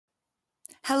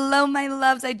Hello, my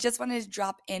loves. I just wanted to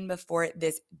drop in before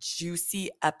this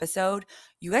juicy episode.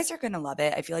 You guys are going to love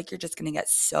it. I feel like you're just going to get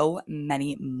so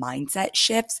many mindset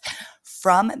shifts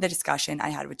from the discussion I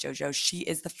had with JoJo. She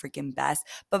is the freaking best.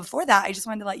 But before that, I just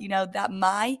wanted to let you know that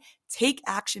my Take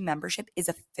Action membership is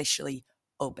officially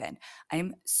open.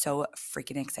 I'm so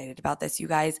freaking excited about this, you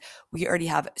guys. We already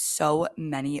have so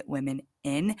many women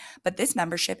in, but this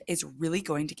membership is really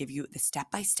going to give you the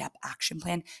step-by-step action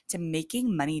plan to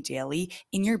making money daily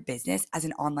in your business as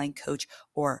an online coach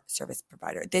or service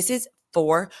provider. This is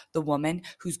for the woman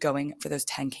who's going for those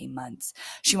 10K months.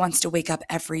 She wants to wake up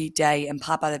every day and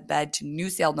pop out of bed to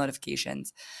new sale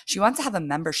notifications. She wants to have a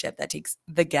membership that takes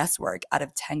the guesswork out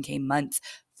of 10K months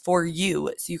for you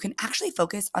so you can actually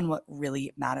focus on what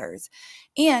really matters.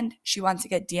 And she wants to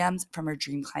get DMs from her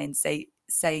dream clients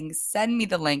saying, send me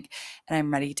the link and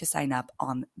I'm ready to sign up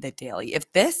on the daily.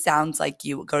 If this sounds like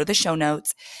you, go to the show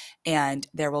notes and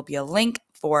there will be a link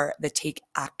for the Take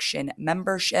Action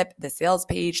membership, the sales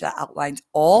page that outlines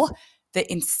all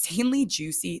the insanely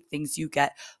juicy things you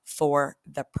get for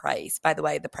the price. By the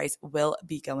way, the price will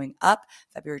be going up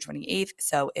February 28th.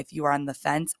 So if you are on the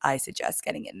fence, I suggest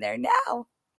getting in there now.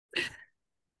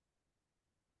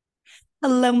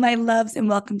 Hello, my loves, and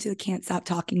welcome to the Can't Stop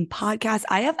Talking podcast.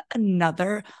 I have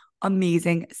another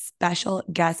amazing special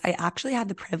guest. I actually had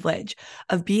the privilege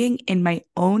of being in my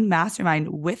own mastermind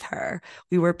with her.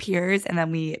 We were peers and then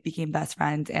we became best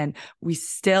friends, and we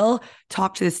still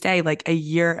talk to this day, like a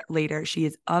year later. She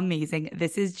is amazing.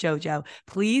 This is JoJo.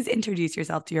 Please introduce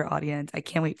yourself to your audience. I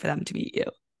can't wait for them to meet you.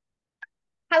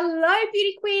 Hello,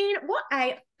 beauty queen. What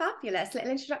a fabulous little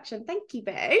introduction. Thank you,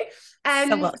 Boo.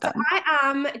 So welcome. So I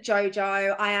am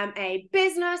JoJo. I am a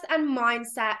business and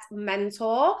mindset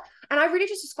mentor. And I really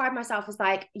just describe myself as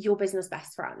like your business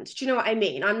best friend. Do you know what I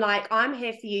mean? I'm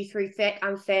here for you through thick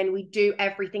and thin. We do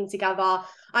everything together.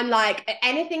 I'm like,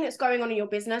 anything that's going on in your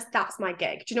business, that's my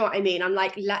gig. Do you know what I mean? I'm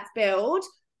like, let's build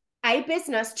a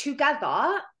business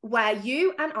together where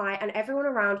you and I and everyone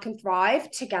around can thrive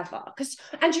together.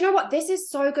 And you know what? This is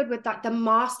so good with like the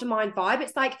mastermind vibe.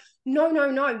 It's like, no,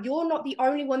 you're not the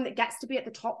only one that gets to be at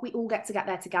the top. We all get to get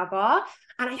there together.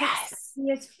 And I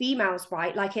think as females,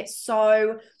 right? Like it's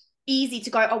so easy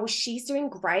to go, oh, well, she's doing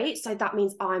great, so that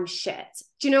means I'm shit.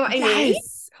 Do you know what I mean?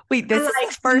 Wait, this is like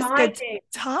the first good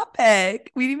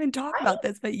topic. We didn't even talk about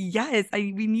this, but yes,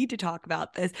 we need to talk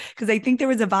about this because I think there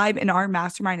was a vibe in our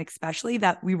mastermind, especially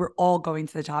that we were all going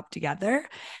to the top together.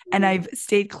 And I've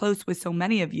stayed close with so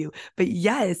many of you. But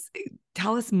yes,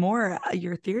 tell us more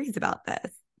your theories about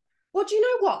this. Well, do you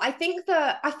know what? I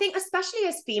think especially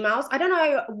as females, I don't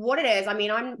know what it is. I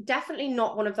mean, I'm definitely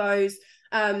not one of those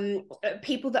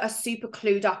people that are super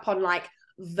clued up on like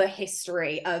the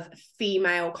history of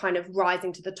female kind of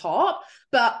rising to the top.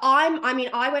 But I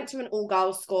went to an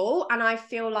all-girls school, and I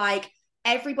feel like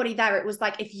everybody there, it was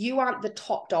like, if you aren't the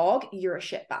top dog, you're a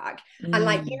shitbag. And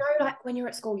like, you know, like when you're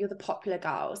at school, you're the popular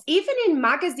girls. Even in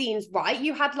magazines, right?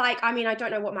 You had like, I mean, I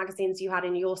don't know what magazines you had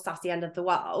in your sassy end of the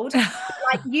world.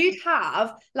 Like you'd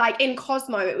have like in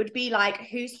Cosmo, it would be like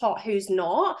who's hot, who's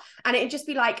not. And it'd just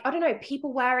be like, I don't know,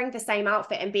 people wearing the same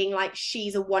outfit and being like,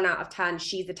 she's a 1 out of 10,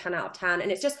 she's a 10 out of 10.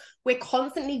 And it's just, we're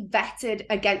constantly vetted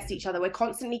against each other. We're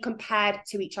constantly compared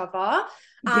to each other.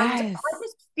 And I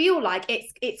just feel like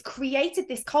it's created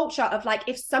this culture of like,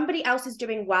 if somebody else is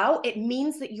doing well, it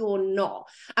means that you're not.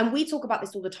 And we talk about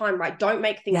this all the time, right? Don't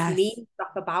make things mean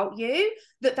stuff about you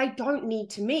that they don't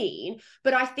need to mean.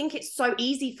 But I think it's so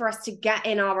easy for us to get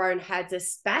in our own heads,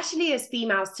 especially as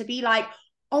females, to be like,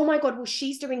 oh my God, well,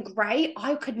 she's doing great.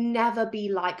 I could never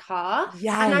be like her. And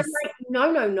I'm like,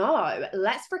 no.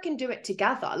 Let's freaking do it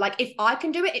together. Like, if I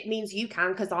can do it, it means you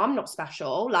can, because I'm not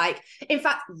special. Like, in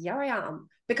fact, yeah, I am,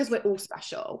 because we're all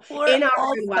special in our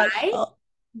own way.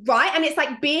 Right. And it's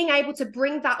like being able to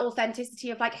bring that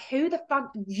authenticity of like who the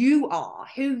fuck you are,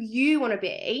 who you want to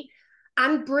be,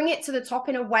 and bring it to the top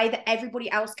in a way that everybody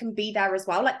else can be there as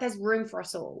well. Like there's room for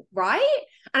us all, right?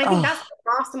 And I think that's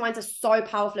what masterminds are so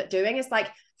powerful at doing, is like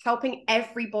helping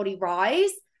everybody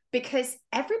rise, because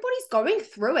everybody's going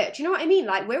through it. Do you know what I mean?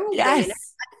 Like we're all winging it,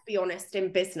 let's be honest,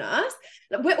 in business.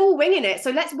 We're all winging it.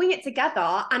 So let's wing it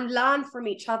together and learn from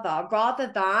each other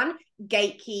rather than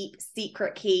gatekeep,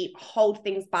 secret keep, hold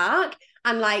things back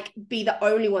and like be the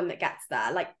only one that gets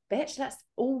there. Like, bitch, let's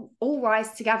all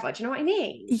rise together. Do you know what I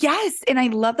mean? Yes. And I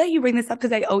love that you bring this up,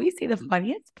 because I always say the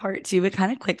funniest part too. It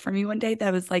kind of clicked for me one day that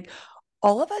I was like,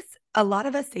 a lot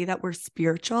of us say that we're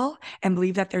spiritual and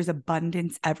believe that there's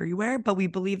abundance everywhere, but we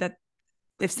believe that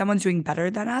if someone's doing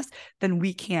better than us, then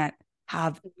we can't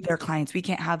have their clients. We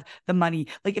can't have the money.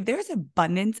 Like if there's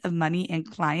abundance of money and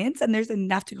clients and there's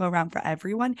enough to go around for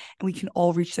everyone and we can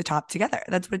all reach the top together.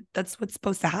 That's what's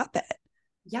supposed to happen.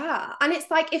 Yeah. And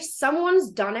it's like if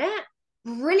someone's done it,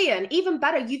 brilliant. Even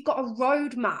better, you've got a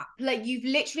roadmap. Like you've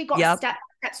literally got a Yep.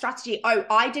 step-by-step strategy. Oh,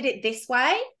 I did it this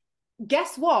way.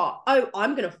 Guess what? Oh,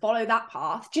 I'm going to follow that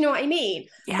path. Do you know what I mean?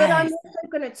 But I'm Yes. also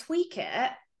going to tweak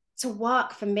it to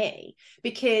work for me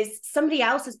because somebody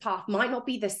else's path might not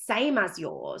be the same as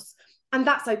yours. And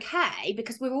that's okay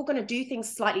because we're all going to do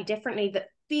things slightly differently that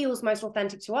feels most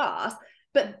authentic to us.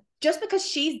 But just because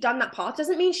she's done that path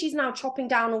doesn't mean she's now chopping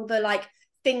down all the like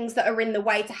things that are in the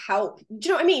way to help. Do you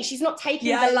know what I mean? She's not taking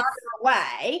the ladder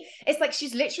away. It's like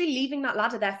she's literally leaving that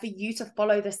ladder there for you to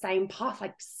follow the same path.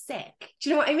 Like sick. Do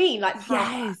you know what I mean? Like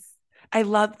perfect. Yes. I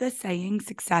love the saying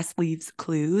success leaves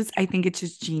clues. I think it's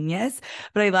just genius.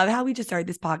 But I love how we just started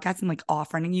this podcast and like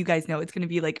off running. You guys know it's going to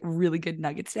be like really good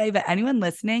nuggets today. But anyone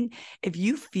listening, if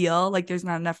you feel like there's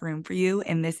not enough room for you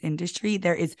in this industry,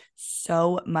 there is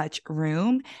so much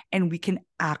room and we can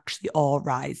actually all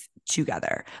rise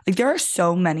together. Like there are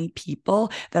so many people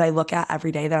that I look at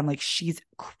every day that I'm like, she's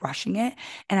crushing it.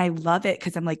 And I love it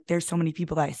because I'm like, there's so many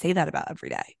people that I say that about every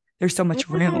day. There's so much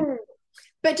room.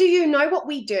 But do you know what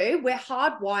we do? We're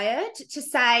hardwired to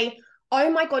say,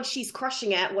 oh my God, she's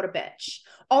crushing it. What a bitch.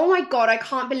 Oh my God, I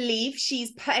can't believe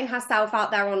she's putting herself out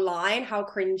there online. How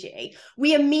cringy.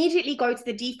 We immediately go to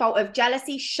the default of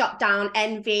jealousy, shut down,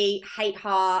 envy, hate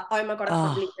her. Oh my God, I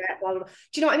can't believe it. Blah, blah, blah.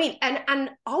 Do you know what I mean?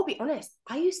 And I'll be honest,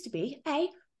 I used to be a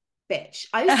bitch.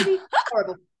 I used to be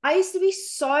horrible. I used to be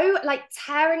so like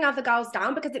tearing other girls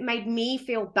down because it made me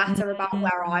feel better about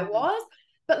where I was.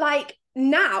 But like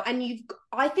now, and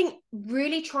I think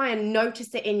really try and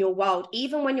notice it in your world,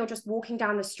 even when you're just walking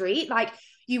down the street, like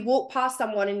you walk past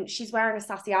someone and she's wearing a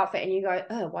sassy outfit and you go,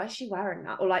 oh, why is she wearing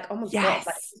that? Or like, oh my God,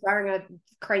 like she's wearing a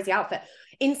crazy outfit.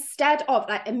 Instead of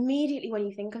like immediately when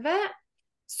you think of it,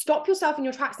 stop yourself in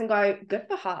your tracks and go, good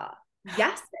for her.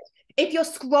 Yes. If you're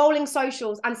scrolling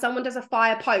socials and someone does a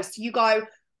fire post, you go,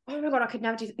 oh my God, I could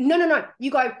never do this. No.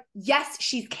 You go, yes,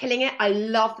 she's killing it. I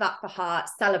love that for her.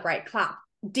 Celebrate, clap.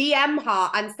 DM her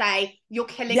and say, you're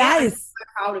killing it. I'm so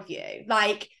proud of you.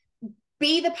 Like,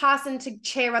 be the person to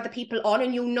cheer other people on,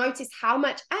 and you'll notice how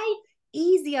much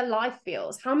easier life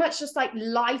feels, how much just like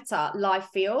lighter life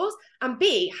feels, and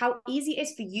B, how easy it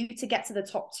is for you to get to the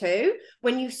top too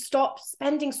when you stop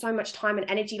spending so much time and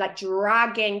energy like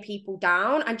dragging people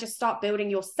down and just start building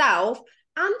yourself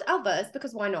and others,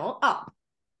 because why not, up.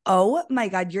 Oh my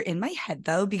God, you're in my head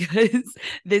though, because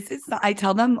this is, I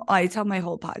tell my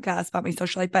whole podcast about my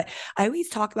social life, but I always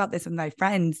talk about this with my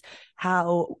friends,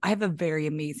 how I have a very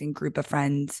amazing group of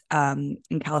friends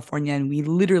in California, and we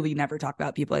literally never talk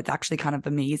about people. It's actually kind of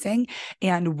amazing.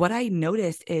 And what I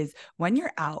noticed is when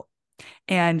you're out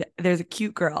and there's a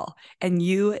cute girl and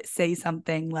you say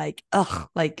something like, ugh,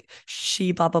 like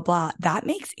she blah, blah, blah, that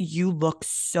makes you look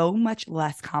so much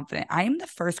less confident. I am the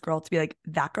first girl to be like,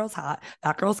 that girl's hot.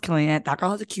 That girl's killing it. That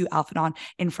girl has a cute outfit on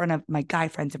in front of my guy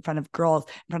friends, in front of girls,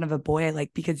 in front of a boy I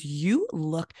like, because you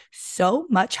look so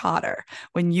much hotter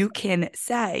when you can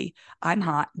say, I'm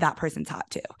hot. That person's hot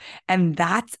too. And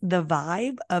that's the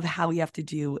vibe of how we have to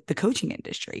do the coaching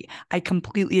industry. I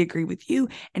completely agree with you.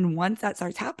 And once that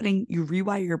starts happening, you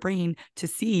rewire your brain to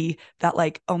see that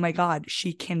like, oh my God,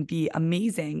 she can be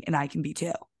amazing and I can be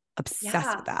too.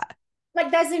 Obsessed with that. Like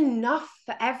there's enough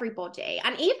for everybody.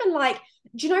 And even like,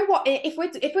 do you know what, if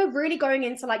we're really going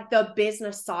into like the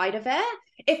business side of it,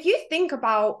 if you think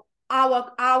about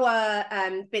our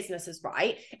businesses,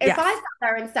 right? If I sat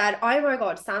there and said, oh my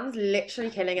God, Sam's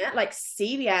literally killing it, like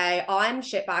CBA, I'm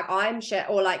shitbag, I'm shit,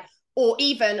 or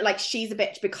even like she's a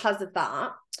bitch because of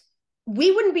that,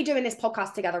 we wouldn't be doing this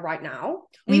podcast together right now.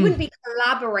 We wouldn't be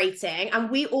collaborating.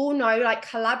 And we all know like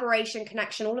collaboration,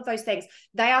 connection, all of those things,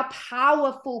 they are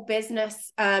powerful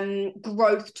business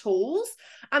growth tools.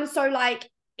 And so like,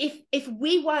 if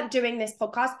we weren't doing this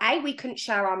podcast, we couldn't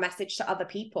share our message to other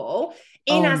people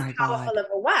in as powerful of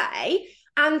a way.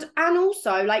 And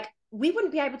also like, we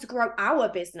wouldn't be able to grow our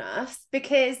business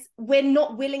because we're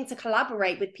not willing to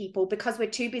collaborate with people because we're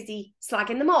too busy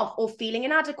slagging them off or feeling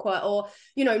inadequate or,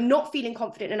 you know, not feeling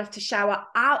confident enough to share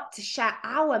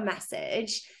our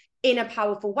message in a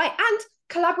powerful way and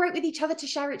collaborate with each other to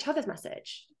share each other's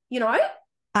message, you know?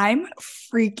 I'm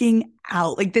freaking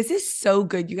out. Like, this is so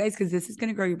good, you guys, because this is going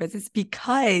to grow your business,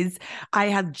 because I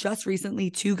have just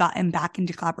recently too gotten back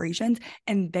into collaborations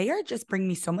and they are just bringing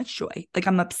me so much joy. Like,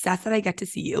 I'm obsessed that I get to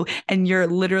see you and you're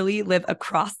literally live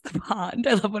across the pond.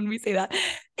 I love when we say that.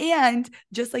 And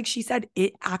just like she said,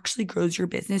 it actually grows your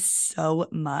business so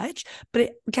much, but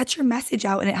it gets your message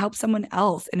out and it helps someone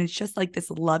else. And it's just like this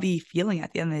lovey feeling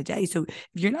at the end of the day. So if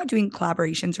you're not doing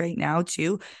collaborations right now,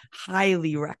 too,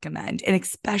 highly recommend. And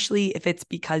especially if it's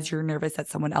because you're nervous that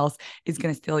someone else is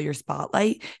going to steal your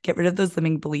spotlight, get rid of those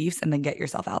limiting beliefs and then get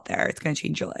yourself out there. It's going to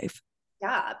change your life.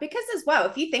 Yeah, because as well,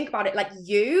 if you think about it, like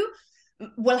you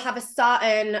will have a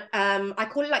certain I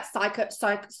call it like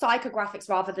psychographics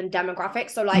rather than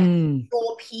demographics. So like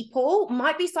your people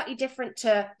might be slightly different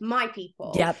to my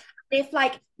people. Yep. If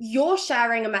like you're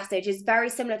sharing a message is very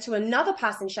similar to another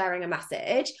person sharing a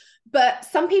message, but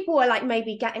some people are like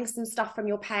maybe getting some stuff from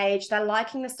your page, they're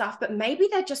liking the stuff, but maybe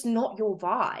they're just not your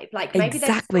vibe. Like maybe they're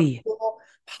just not your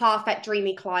perfect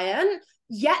dreamy client.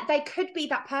 Yet they could be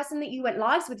that person that you went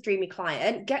lives with, dreamy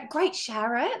client. Get great,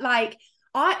 share it. Like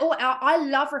I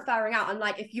love referring out. I'm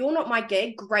like, if you're not my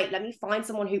gig, great. Let me find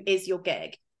someone who is your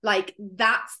gig. Like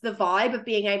that's the vibe of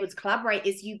being able to collaborate,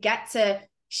 is you get to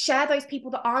share those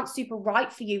people that aren't super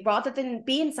right for you rather than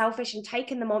being selfish and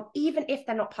taking them on, even if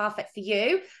they're not perfect for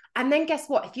you. And then guess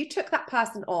what? If you took that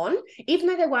person on, even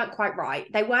though they weren't quite right,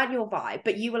 they weren't your vibe,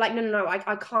 but you were like, no,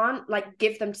 I can't like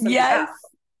give them to somebody else.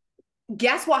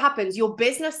 Guess what happens? Your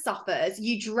business suffers.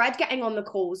 You dread getting on the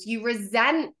calls. You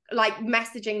resent like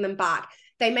messaging them back.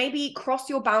 They maybe cross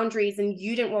your boundaries and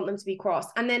you didn't want them to be crossed.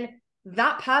 And then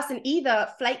that person either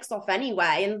flakes off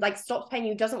anyway and like stops paying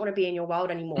you, doesn't want to be in your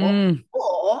world anymore,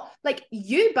 or like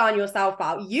you burn yourself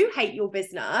out, you hate your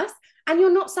business, and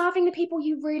you're not serving the people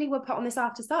you really were put on this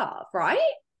earth to serve, right?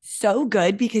 So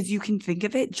good, because you can think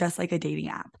of it just like a dating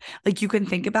app. Like you can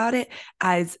think about it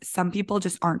as some people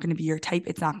just aren't going to be your type.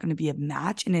 It's not going to be a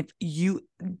match. And if you,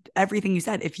 everything you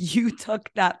said, if you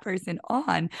took that person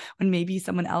on when maybe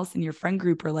someone else in your friend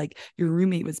group or like your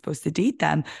roommate was supposed to date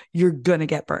them, you're going to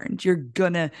get burned. You're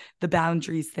going to, the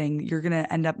boundaries thing, you're going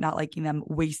to end up not liking them,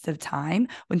 waste of time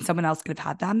when someone else could have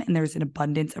had them. And there's an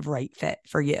abundance of right fit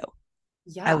for you.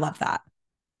 Yeah. I love that.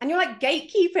 And you're like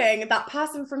gatekeeping that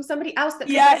person from somebody else that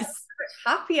could yes. be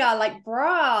happier. Like,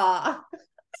 bruh,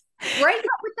 break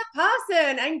up with that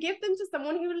person and give them to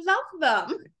someone who loves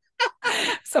them.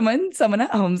 Someone at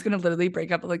home is going to literally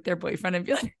break up with like their boyfriend and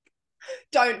be like,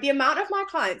 don't. The amount of my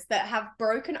clients that have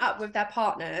broken up with their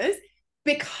partners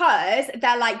because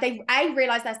they're like, they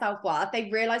realize their self-worth, they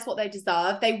realize what they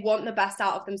deserve, they want the best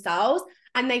out of themselves,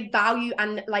 and they value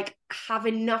and like have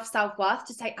enough self-worth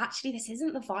to say, actually, this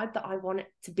isn't the vibe that I want it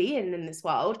to be in this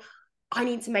world. I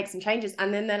need to make some changes.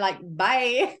 And then they're like,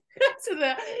 bye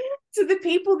to the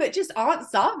people that just aren't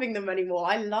serving them anymore.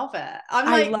 I love it.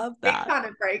 I love that kind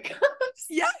of breakups.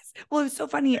 Yes. Well, it was so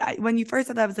funny. When you first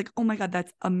said that, I was like, oh my God,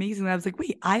 that's amazing. And I was like,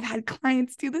 wait, I've had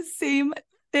clients do the same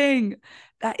thing.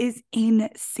 That is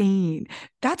insane.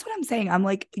 That's what I'm saying. I'm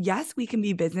like, yes, we can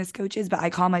be business coaches, but I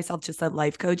call myself just a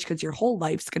life coach because your whole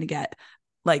life's going to get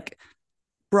like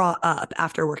brought up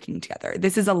after working together.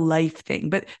 This is a life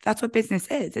thing, but that's what business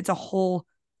is. It's a whole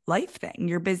life thing.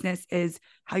 Your business is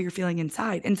how you're feeling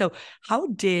inside. And so how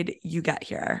did you get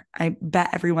here? I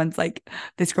bet everyone's like,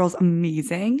 this girl's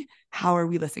amazing. How are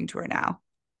we listening to her now?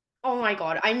 Oh my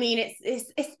God. I mean,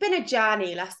 it's been a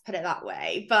journey, let's put it that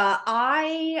way. But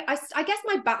I guess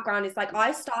my background is like,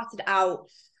 I started out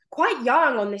quite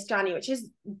young on this journey, which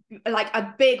is like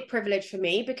a big privilege for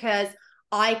me because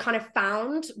I kind of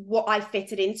found what I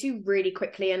fitted into really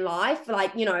quickly in life.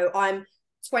 Like, you know, I'm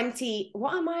 20,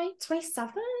 what am I?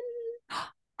 27?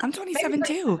 I'm 27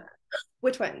 too. We're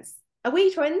twins. Are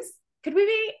we twins? Could we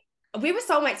be? We were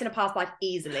soulmates in a past life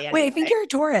easily. Anyway. Wait, I think you're a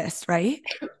Taurus, right?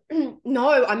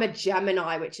 No, I'm a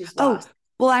Gemini, which is worse. Oh,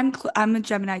 well, I'm a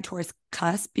Gemini Taurus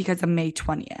cusp because I'm May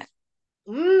 20th.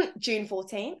 June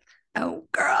 14th. Oh,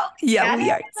 girl. Yeah, we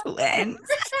are twins.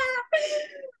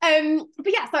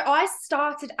 But yeah, so I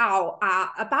started out at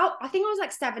about, I think I was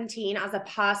like 17 as a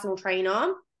personal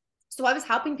trainer. So I was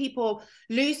helping people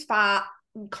lose fat,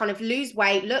 kind of lose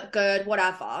weight, look good,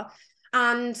 whatever.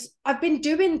 And I've been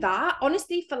doing that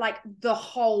honestly for like the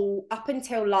whole up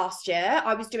until last year.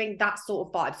 I was doing that sort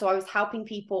of vibe. So I was helping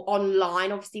people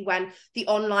online, obviously when the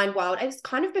online world, it was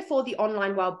kind of before the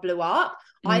online world blew up.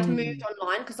 I'd moved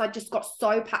online because I just got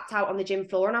so packed out on the gym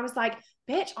floor. And I was like,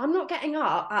 bitch, I'm not getting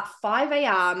up at 5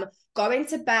 a.m., going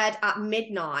to bed at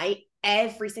midnight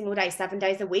every single day, 7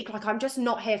 days a week. Like, I'm just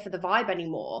not here for the vibe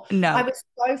anymore. No. I was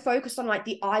so focused on like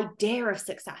the idea of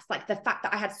success, like the fact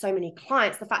that I had so many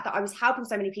clients, the fact that I was helping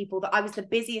so many people, that I was the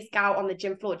busiest gal on the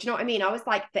gym floor. Do you know what I mean? I was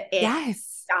like the it gal.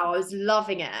 I was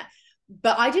loving it.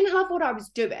 But I didn't love what I was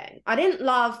doing. I didn't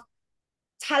love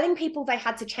telling people they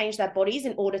had to change their bodies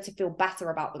in order to feel better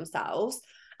about themselves.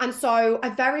 And so I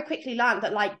very quickly learned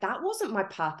that like that wasn't my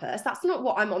purpose. That's not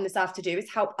what I'm on this earth to do, is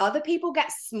help other people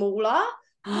get smaller.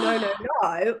 No, no,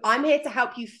 no. I'm here to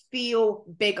help you feel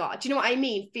bigger. Do you know what I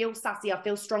mean? Feel sassier,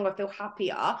 feel stronger, feel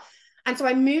happier. And so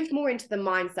I moved more into the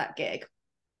mindset gig,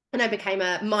 and I became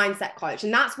a mindset coach.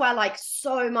 And that's where like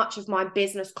so much of my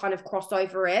business kind of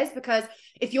crossover is, because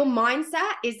if your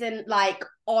mindset isn't like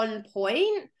on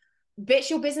point, bitch,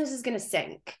 your business is going to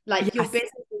sink. Like your Yes.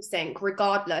 business will sink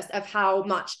regardless of how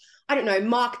much, I don't know,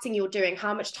 marketing you're doing,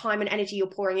 how much time and energy you're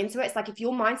pouring into it. It's like if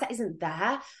your mindset isn't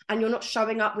there and you're not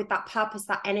showing up with that purpose,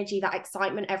 that energy, that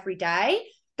excitement every day,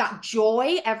 that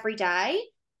joy every day,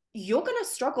 you're going to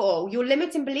struggle. Your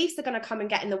limiting beliefs are going to come and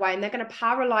get in the way, and they're going to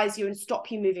paralyze you and stop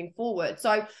you moving forward.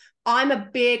 So I'm a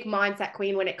big mindset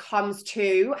queen when it comes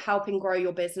to helping grow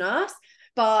your business.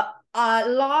 But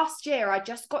last year, I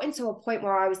just got into a point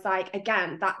where I was like,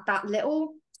 again, that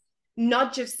little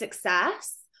nudge of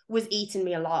success was eating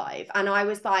me alive. And I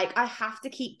was like, I have to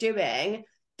keep doing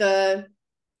the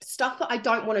stuff that I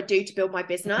don't want to do to build my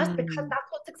business, because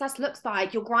that's what success looks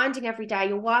like. You're grinding every day,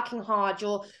 you're working hard,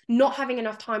 you're not having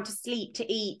enough time to sleep,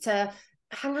 to eat, to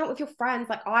hang out with your friends.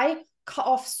 Like I cut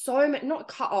off so many, not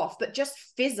cut off, but just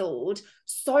fizzled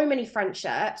so many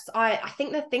friendships. I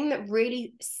think the thing that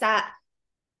really set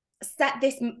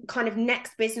this kind of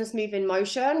next business move in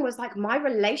motion was like my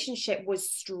relationship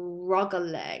was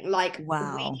struggling. Like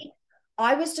Wow.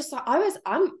 I was just like,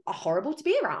 I'm horrible to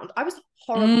be around. I was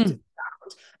horrible to be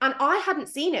around. And I hadn't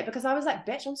seen it because I was like,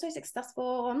 bitch, I'm so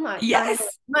successful. I'm like earning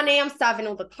Yes. money. I'm serving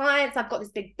all the clients. I've got this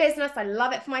big business. I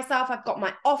love it for myself. I've got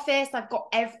my office. I've got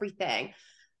everything.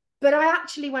 But I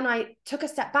actually, when I took a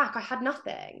step back, I had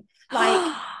nothing. Like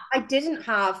I didn't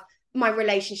have my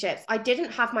relationships. I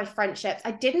didn't have my friendships.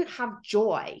 I didn't have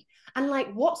joy. And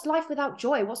like, what's life without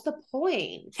joy? What's the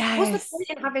point? What's the Yes. point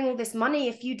in having all this money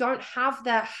if you don't have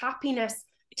the happiness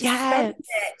to spend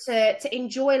Yes. it, to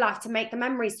enjoy life, to make the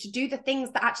memories, to do the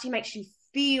things that actually makes you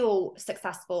feel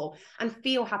successful and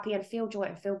feel happy and feel joy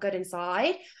and feel good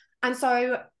inside? And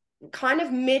so kind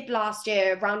of mid last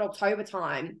year, around October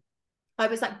time, I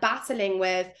was like battling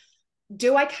with,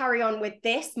 do I carry on with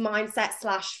this mindset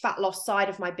slash fat loss side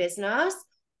of my business?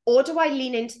 Or do I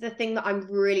lean into the thing that I'm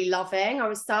really loving? I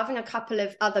was serving a couple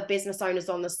of other business owners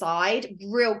on the side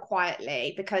real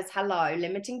quietly because, hello,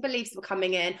 limiting beliefs were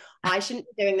coming in. I shouldn't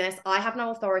be doing this. I have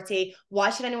no authority. Why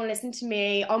should anyone listen to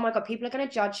me? Oh my God, people are going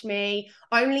to judge me.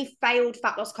 Only failed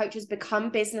fat loss coaches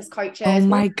become business coaches. Oh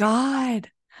my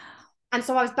God. And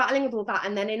so I was battling with all that.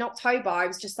 And then in October, I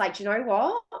was just like, do you know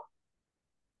what?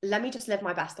 Let me just live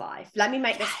my best life. Let me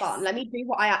make this fun. Let me do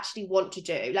what I actually want to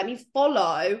do. Let me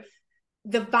follow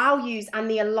the values and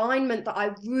the alignment that I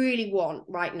really want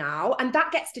right now. And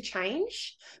that gets to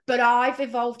change. But I've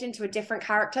evolved into a different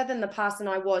character than the person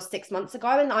I was 6 months ago.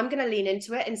 And I'm going to lean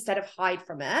into it instead of hide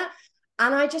from it.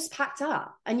 And I just packed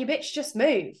up, and your bitch just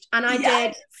moved. And I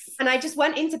Yes. did. And I just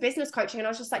went into business coaching, and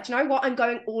I was just like, do you know what? I'm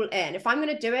going all in. If I'm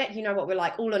going to do it, you know what we're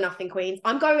like, all or nothing queens.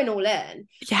 I'm going all in. And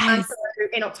Yes. so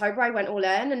in October, I went all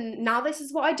in, and now this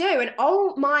is what I do. And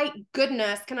oh my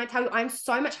goodness, can I tell you, I'm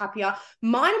so much happier.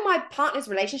 Mine and my partner's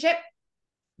relationship,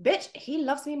 bitch, he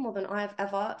loves me more than I have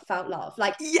ever felt love.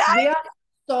 Like Yes. we are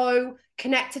so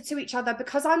connected to each other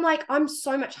because I'm like, I'm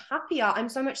so much happier. I'm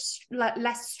so much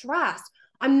less stressed.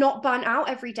 I'm not burnt out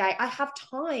every day. I have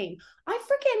time. I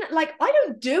freaking like, I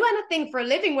don't do anything for a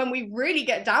living when we really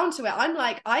get down to it. I'm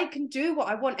like, I can do what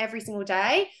I want every single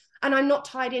day. And I'm not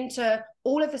tied into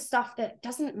all of the stuff that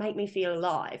doesn't make me feel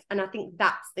alive. And I think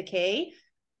that's the key.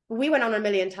 We went on a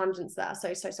million tangents there.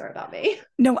 So sorry about me.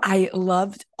 No, I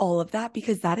loved all of that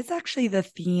because that is actually the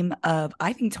theme of,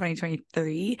 I think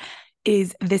 2023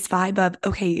 is this vibe of,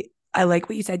 okay, I like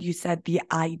what you said. You said the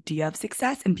idea of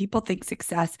success, and people think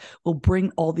success will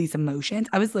bring all these emotions.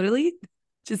 I was literally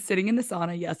just sitting in the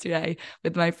sauna yesterday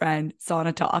with my friend,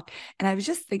 sauna talk. And I was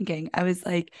just thinking, I was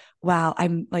like, wow,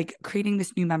 I'm like creating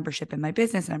this new membership in my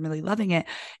business and I'm really loving it.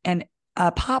 And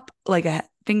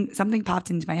something popped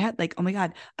into my head, like, oh my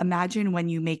God, imagine when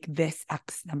you make this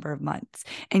X number of months.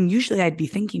 And usually I'd be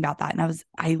thinking about that. And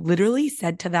I literally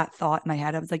said to that thought in my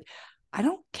head, I was like, I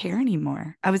don't care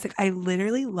anymore. I was like, I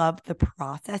literally love the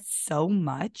process so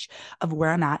much of where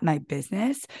I'm at in my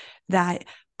business that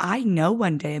I know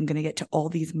one day I'm going to get to all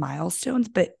these milestones,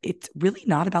 but it's really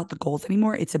not about the goals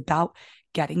anymore. It's about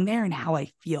getting there and how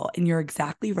I feel. And you're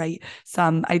exactly right.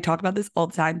 I talk about this all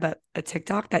the time, but a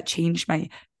TikTok that changed my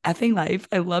effing life,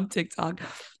 I love TikTok,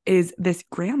 is this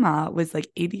grandma was like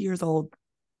 80 years old.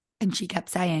 And she kept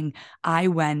saying, I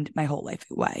went my whole life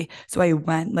away. So I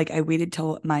went, like, I waited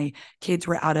till my kids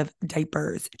were out of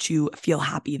diapers to feel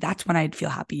happy. That's when I'd feel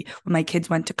happy. When my kids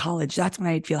went to college, that's when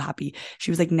I'd feel happy.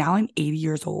 She was like, now I'm 80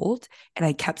 years old. And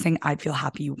I kept saying, I'd feel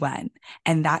happy when.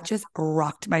 And that just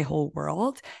rocked my whole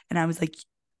world. And I was like,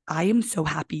 I am so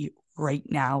happy right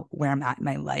now where I'm at in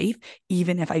my life,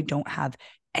 even if I don't have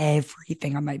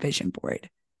everything on my vision board.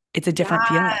 It's a different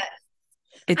feeling. Yeah.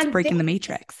 It's And this breaking the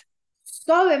matrix.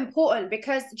 so important,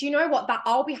 because do you know what, that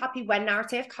I'll be happy when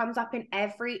narrative comes up in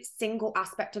every single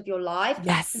aspect of your life.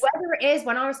 Yes. Whether it is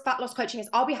when I was fat loss coaching, is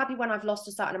I'll be happy when I've lost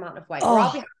a certain amount of weight, or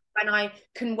I'll be Oh, happy when I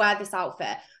can wear this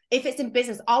outfit. If it's in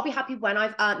business, I'll be happy when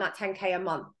I've earned that 10K a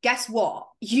month. Guess what?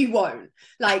 You won't.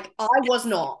 Like, I was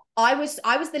not. I was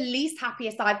the least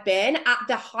happiest I've been at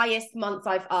the highest months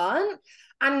I've earned.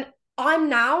 And I'm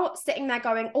now sitting there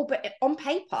going, oh, but on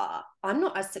paper, I'm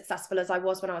not as successful as I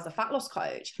was when I was a fat loss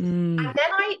coach. And then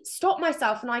I stop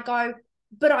myself and I go,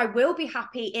 but I will be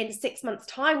happy in 6 months'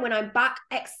 time when I'm back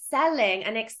excelling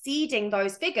and exceeding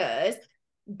those figures.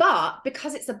 But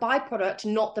because it's a byproduct,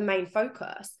 not the main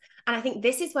focus. And I think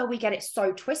this is where we get it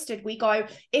so twisted. We go,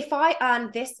 if I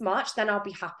earn this much, then I'll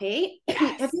be happy.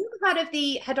 yes. Have you ever heard of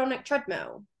the hedonic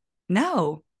treadmill?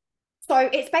 No. So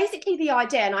it's basically the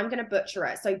idea, and I'm going to butcher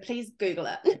it, so please Google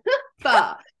it.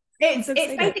 But it's So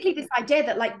basically this idea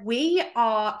that, like, we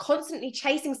are constantly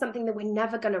chasing something that we're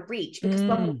never going to reach, because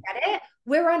when we get it,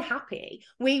 we're unhappy.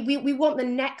 We want the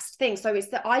next thing. So it's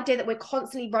the idea that we're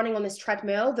constantly running on this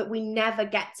treadmill that we never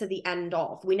get to the end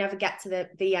of. We never get to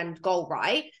the end goal,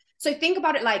 right? So think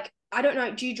about it like, I don't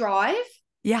know, do you drive?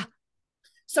 Yeah.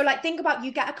 So like, think about,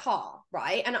 you get a car,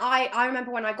 right? And I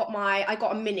remember when I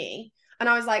got a Mini. And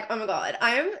I was like, oh my God,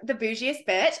 I am the bougiest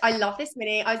bitch. I love this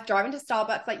Mini. I was driving to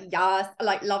Starbucks, like, yes,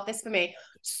 like, love this for me.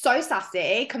 So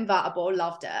sassy, convertible,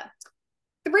 loved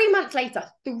it. 3 months later,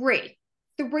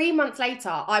 three months later,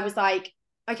 I was like,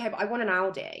 okay, but I want an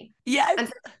Audi. Yes. And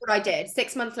so that's what I did.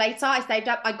 6 months later, I saved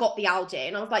up, I got the Audi.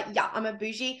 And I was like, yeah, I'm a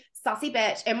bougie, sassy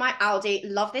bitch in my Audi.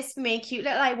 Love this for me. Cute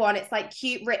little A1. It's like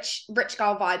cute, rich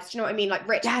girl vibes. Do you know what I mean? Like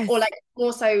rich, Yes. or like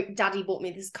also daddy bought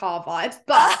me this car vibes.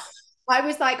 But I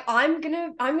was like, I'm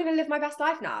gonna live my best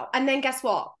life now. And then guess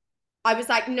what? I was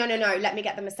like, no, let me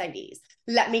get the Mercedes.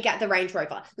 Let me get the Range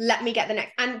Rover. Let me get the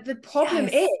next. And the problem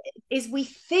is we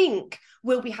think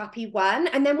we'll be happy when,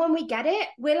 and then when we get it,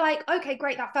 we're like, okay,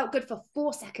 great, that felt good for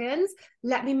 4 seconds.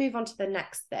 Let me move on to the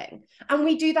next thing. And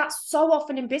we do that so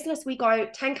often in business. We go,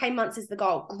 10K months is the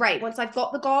goal. Great. Once I've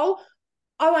got the goal,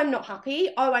 oh, I'm not happy.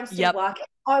 Oh, I'm still working.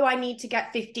 Oh, I need to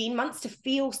get 15 months to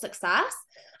feel success.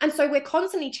 And so we're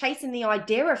constantly chasing the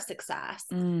idea of success.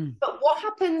 But what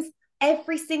happens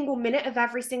every single minute of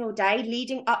every single day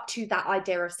leading up to that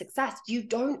idea of success? You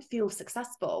don't feel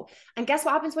successful. And guess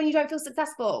what happens when you don't feel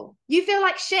successful? You feel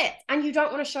like shit, and you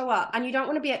don't want to show up, and you don't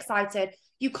want to be excited.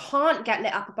 You can't get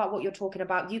lit up about what you're talking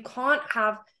about. You can't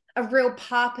have a real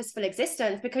purposeful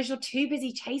existence because you're too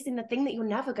busy chasing the thing that you're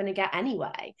never going to get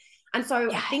anyway. And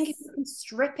so I think if you can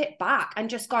strip it back and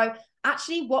just go,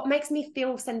 actually, what makes me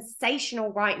feel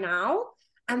sensational right now?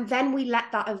 And then we let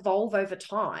that evolve over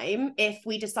time. If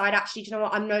we decide, actually, do you know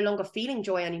what, I'm no longer feeling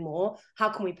joy anymore, how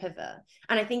can we pivot?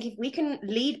 And I think if we can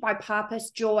lead by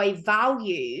purpose, joy,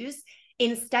 values,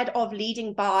 instead of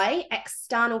leading by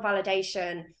external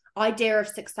validation, idea of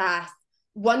success,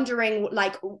 wondering,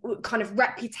 like, kind of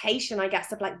reputation, I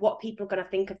guess, of like what people are going to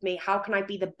think of me, how can I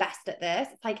be the best at this?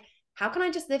 It's like, how can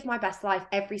I just live my best life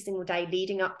every single day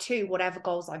leading up to whatever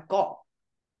goals I've got?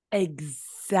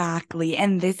 Exactly.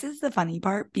 And this is the funny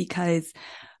part, because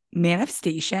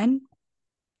manifestation,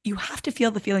 you have to feel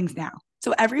the feelings now.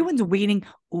 So everyone's waiting,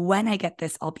 when I get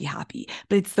this, I'll be happy.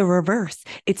 But it's the reverse.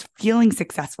 It's feeling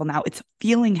successful now. It's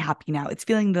feeling happy now. It's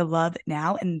feeling the love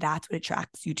now. And that's what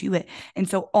attracts you to it. And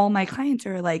so all my clients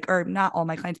are like, or not all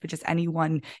my clients, but just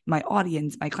anyone in my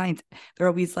audience, my clients, they're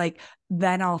always like,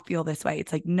 then I'll feel this way.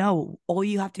 It's like, no, all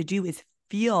you have to do is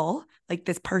feel like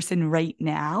this person right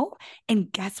now.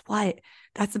 And guess what?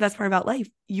 That's the best part about life.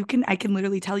 I can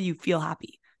literally tell you, feel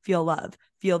happy, feel love,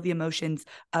 feel the emotions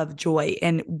of joy.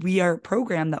 And we are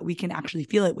programmed that we can actually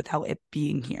feel it without it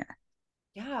being here.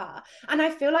 Yeah. And I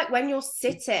feel like when you're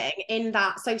sitting in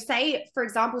that, so say, for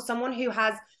example, someone who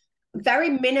has very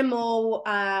minimal,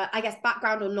 I guess,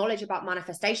 background or knowledge about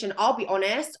manifestation, I'll be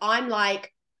honest, I'm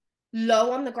like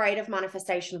low on the grade of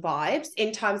manifestation vibes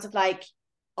in terms of like,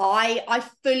 I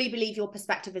fully believe your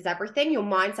perspective is everything. Your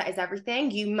mindset is everything.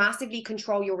 You massively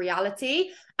control your reality.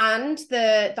 And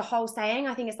the whole saying,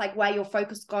 I think it's like where your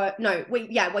focus goes.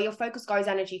 Where your focus goes,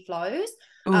 energy flows.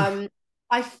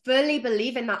 I fully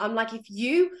believe in that. I'm like, if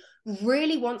you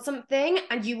really want something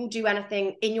and you will do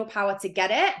anything in your power to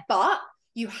get it, but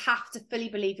you have to fully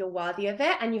believe you're worthy of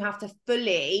it, and you have to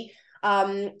fully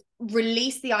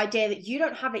release the idea that you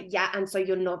don't have it yet, and so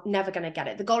you're never going to get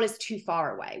it. The goal is too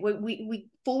far away. We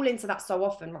fall into that so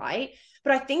often, right?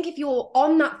 But I think if you're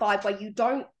on that vibe where you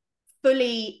don't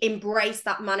fully embrace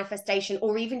that manifestation,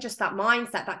 or even just that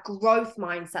mindset, that growth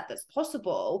mindset that's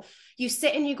possible, you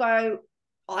sit and you go,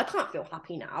 I can't feel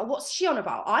happy now. What's she on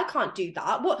about? I can't do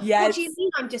that. What do you mean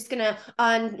I'm just gonna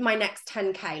earn my next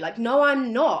 10K? Like, no,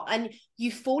 I'm not. And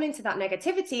you fall into that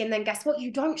negativity, and then guess what?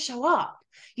 You don't show up.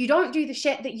 You don't do the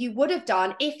shit that you would have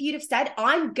done if you'd have said,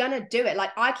 I'm gonna do it.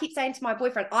 Like, I keep saying to my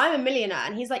boyfriend, I'm a millionaire.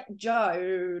 And he's like,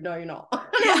 Joe, no, you're not.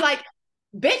 And I'm like,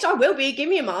 bitch, I will be. Give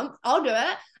me a month. I'll do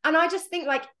it. And I just think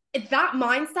like that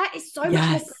mindset is so much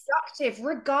more productive,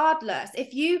 regardless.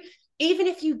 Even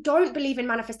if you don't believe in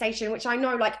manifestation, which I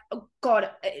know, like, oh God,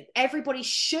 everybody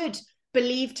should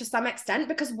believe to some extent,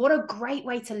 because what a great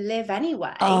way to live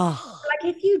anyway. Like,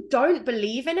 if you don't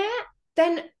believe in it,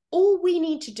 then all we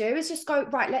need to do is just go,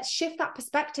 right, let's shift that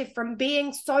perspective from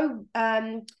being so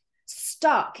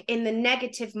stuck in the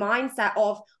negative mindset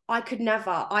of, I could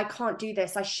never, I can't do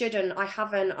this, I shouldn't, I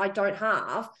haven't, I don't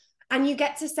have. And you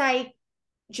get to say,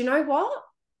 do you know what?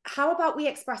 How about we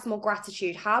express more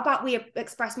gratitude? How about we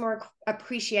express more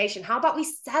appreciation? How about we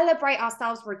celebrate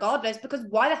ourselves regardless? Because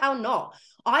why the hell not?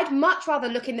 I'd much rather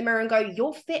look in the mirror and go,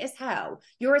 you're fit as hell,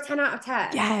 you're a 10 out of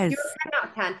 10, Yes. you're a 10 out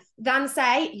of 10, than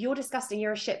say, you're disgusting,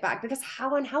 you're a shitbag. Because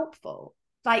how unhelpful.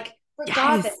 Like,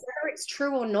 regardless, whether it's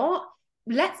true or not,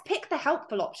 let's pick the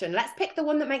helpful option. Let's pick the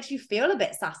one that makes you feel a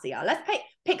bit sassier. Let's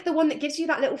pick the one that gives you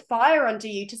that little fire under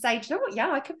you to say, do you know what?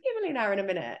 Yeah, I could be a millionaire in a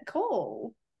minute.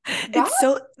 Cool. It's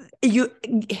so, you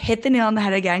hit the nail on the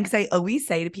head again, because I always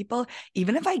say to people,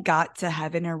 even if I got to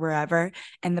heaven or wherever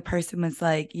and the person was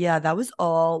like, yeah, that was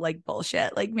all like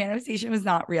bullshit, like manifestation was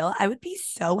not real, I would be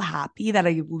so happy that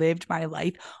I lived my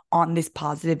life on this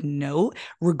positive note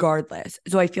regardless.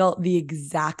 So I feel the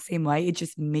exact same way. It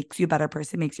just makes you a better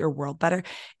person, makes your world better.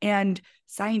 And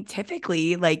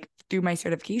scientifically, like through my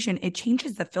certification, it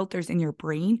changes the filters in your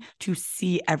brain to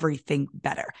see everything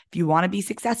better. If you want to be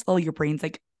successful, your brain's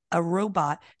like a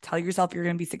robot. Tell yourself you're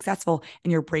going to be successful,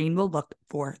 and your brain will look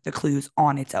for the clues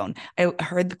on its own. I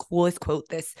heard the coolest quote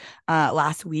this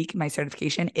last week in my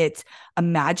certification. It's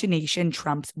imagination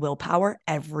trumps willpower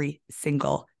every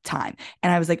single time.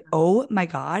 And I was like, oh my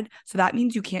God. So that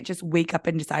means you can't just wake up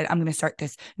and decide, I'm going to start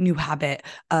this new habit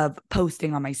of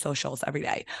posting on my socials every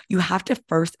day. You have to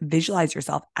first visualize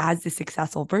yourself as the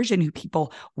successful version who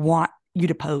people want you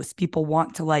to post, people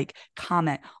want to like,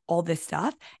 comment, all this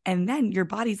stuff. And then your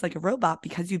body's like a robot,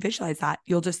 because you visualize that,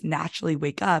 you'll just naturally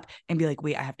wake up and be like,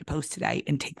 wait, I have to post today,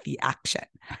 and take the action.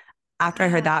 After I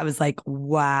heard that, I was like,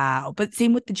 wow. But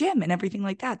same with the gym and everything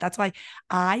like that. That's why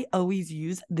I always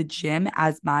use the gym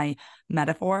as my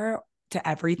metaphor to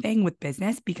everything with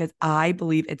business, because I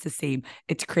believe it's the same.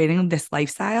 It's creating this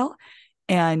lifestyle.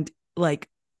 And like,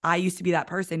 I used to be that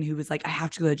person who was like, I have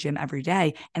to go to the gym every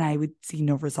day, and I would see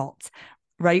no results.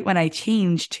 Right when I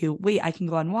changed to, wait, I can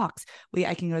go on walks. Wait,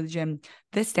 I can go to the gym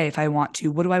this day if I want to.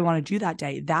 What do I want to do that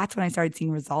day? That's when I started seeing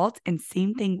results. And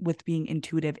same thing with being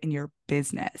intuitive in your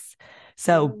business.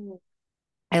 So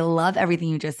I love everything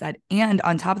you just said. And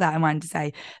on top of that, I wanted to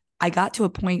say, I got to a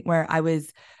point where I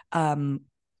was,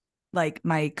 like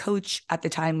my coach at the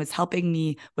time was helping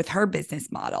me with her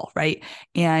business model. Right.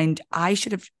 And I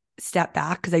should have step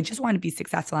back, because I just wanted to be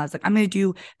successful. I was like, I'm going to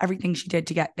do everything she did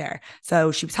to get there.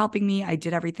 So she was helping me. I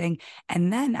did everything.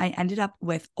 And then I ended up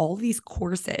with all these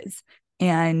courses,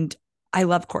 and I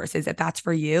love courses. If that's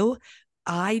for you,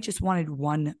 I just wanted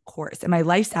one course, and my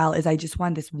lifestyle is I just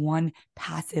wanted this one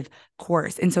passive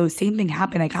course. And so same thing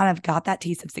happened. I kind of got that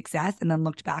taste of success, and then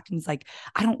looked back and was like,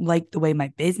 I don't like the way my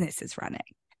business is running.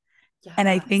 Yes. And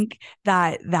I think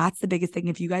that that's the biggest thing.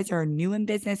 If you guys are new in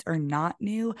business or not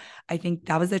new, I think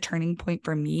that was a turning point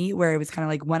for me, where it was kind of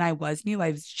like, when I was new,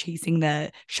 I was chasing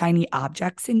the shiny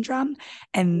object syndrome.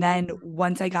 And then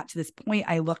once I got to this point,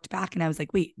 I looked back and I was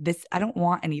like, wait, I don't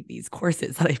want any of these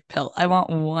courses that I've built. I want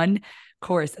one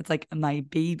course that's like my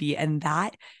baby. And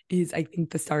that is, I think,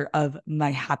 the start of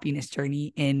my happiness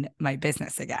journey in my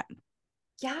business again.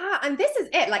 Yeah, and this is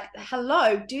it. Like,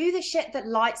 hello, do the shit that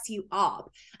lights you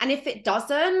up. And if it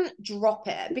doesn't, drop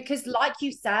it. Because like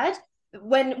you said,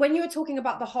 when you were talking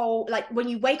about the whole, like when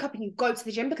you wake up and you go to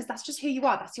the gym, because that's just who you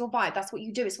are, that's your vibe, that's what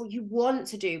you do, it's what you want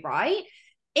to do, right?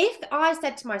 If I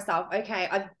said to myself, okay,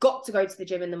 I've got to go to the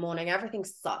gym in the morning, everything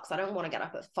sucks, I don't want to get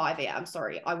up at 5 a.m.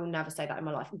 Sorry, I will never say that in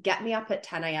my life. Get me up at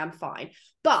 10 a.m. fine.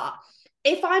 But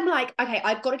if I'm like, okay,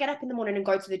 I've got to get up in the morning and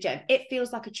go to the gym, it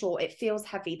feels like a chore, it feels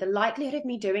heavy. The likelihood of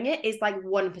me doing it is like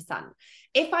 1%.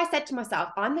 If I said to myself,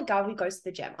 I'm the girl who goes to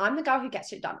the gym, I'm the girl who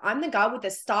gets it done, I'm the girl with the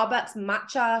Starbucks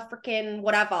matcha freaking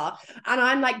whatever, and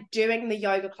I'm like doing the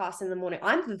yoga class in the morning,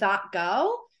 I'm that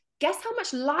girl. Guess how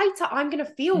much lighter I'm going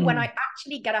to feel when I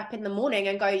actually get up in the morning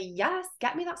and go, yes,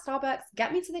 get me that Starbucks,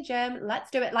 get me to the gym, let's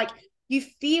do it. Like, you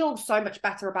feel so much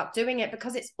better about doing it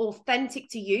because it's authentic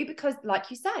to you, because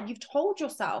like you said, you've told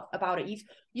yourself about it.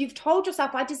 You've told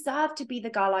yourself, I deserve to be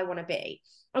the girl I want to be.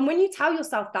 And when you tell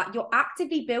yourself that, you're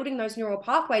actively building those neural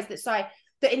pathways that say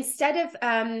that instead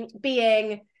of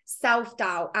being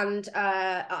self-doubt and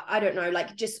I don't know,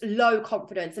 like just low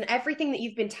confidence and everything that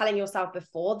you've been telling yourself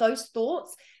before, those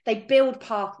thoughts, they build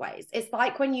pathways. It's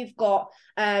like when you've got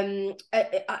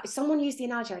someone used the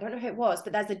analogy, I don't know who it was,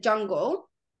 but there's a jungle,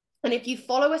 and if you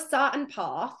follow a certain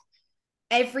path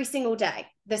every single day,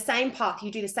 the same path, you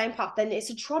do the same path, then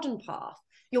it's a trodden path.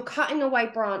 You're cutting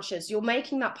away branches. You're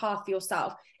making that path for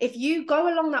yourself. If you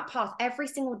go along that path every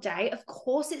single day, of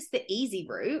course, it's the easy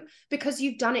route because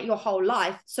you've done it your whole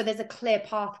life. So there's a clear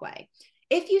pathway.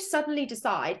 If you suddenly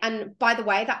decide, and by the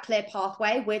way, that clear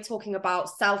pathway, we're talking about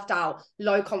self-doubt,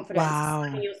 low confidence,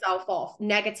 slagging yourself off,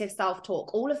 negative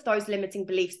self-talk, all of those limiting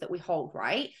beliefs that we hold,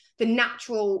 right? The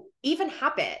natural, even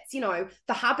habits,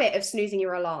 the habit of snoozing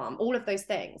your alarm, all of those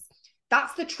things.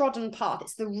 That's the trodden path.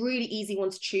 It's the really easy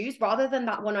one to choose rather than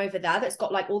that one over there that's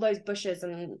got like all those bushes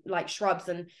and like shrubs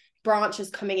and branches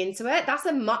coming into it. That's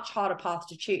a much harder path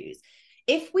to choose.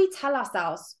 If we tell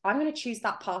ourselves, I'm going to choose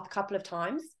that path a couple of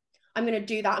times, I'm going to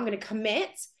do that, I'm going to commit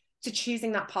to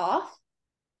choosing that path,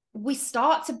 we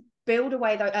start to build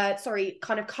away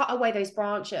kind of cut away those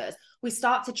branches. We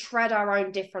start to tread our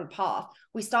own different path.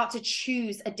 We start to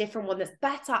choose a different one that's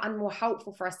better and more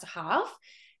helpful for us to have.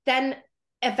 Then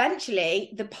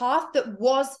eventually the path that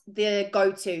was the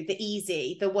go-to, the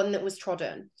easy, the one that was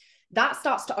trodden, that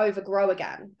starts to overgrow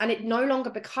again. And it no longer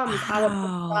becomes our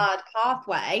preferred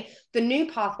pathway. The new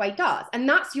pathway does. And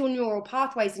that's your neural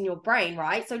pathways in your brain,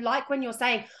 right? So like when you're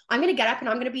saying, I'm going to get up and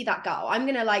I'm going to be that girl. I'm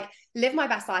going to like live my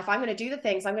best life. I'm going to do the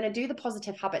things. I'm going to do the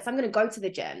positive habits. I'm going to go to the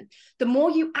gym. The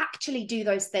more you actually do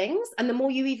those things, and the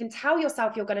more you even tell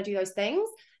yourself you're going to do those things,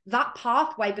 that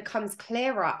pathway becomes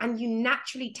clearer and you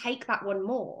naturally take that one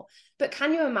more. But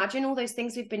can you imagine all those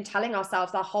things we've been telling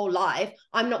ourselves our whole life?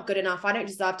 I'm not good enough. I don't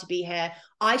deserve to be here.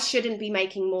 I shouldn't be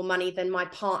making more money than my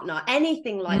partner.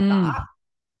 Anything like that.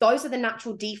 Those are the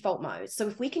natural default modes. So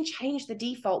if we can change the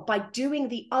default by doing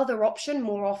the other option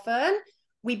more often,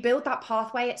 we build that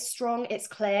pathway. It's strong, it's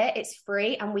clear, it's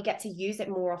free, and we get to use it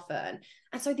more often.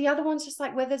 And so the other one's just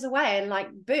like withers away, and like,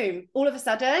 boom, all of a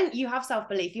sudden you have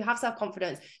self-belief, you have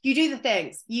self-confidence, you do the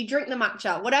things, you drink the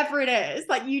matcha, whatever it is,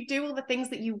 like you do all the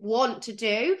things that you want to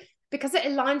do because it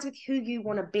aligns with who you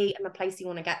want to be and the place you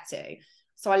want to get to.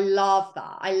 So I love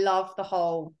that. I love the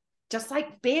whole, just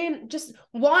like being, just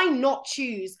why not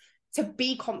choose to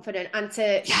be confident and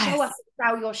to show up and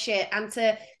sell your shit and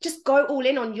to just go all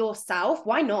in on yourself.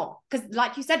 Why not? Because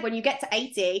like you said, when you get to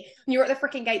 80 and you're at the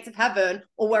freaking gates of heaven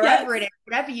or wherever it is,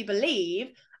 whatever you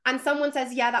believe, and someone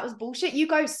says, yeah, that was bullshit, you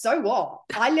go, so what?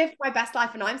 I lived my best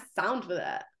life and I'm sound with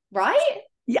it, right?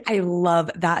 Yeah, I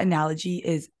love that analogy.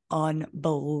 Is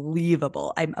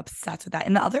unbelievable. I'm obsessed with that.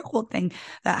 And the other cool thing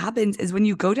that happens is when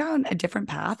you go down a different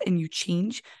path and you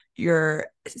change your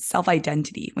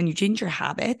self-identity, when you change your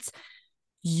habits,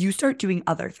 you start doing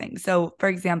other things. So for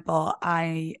example,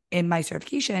 in my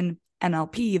certification,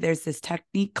 NLP, there's this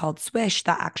technique called swish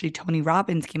that actually Tony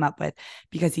Robbins came up with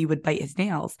because he would bite his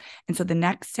nails. And so the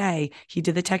next day he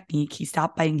did the technique, he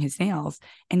stopped biting his nails,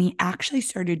 and he actually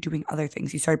started doing other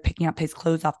things. He started picking up his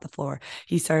clothes off the floor.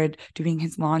 He started doing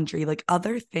his laundry, like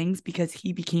other things, because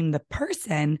he became the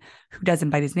person who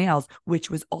doesn't bite his nails, which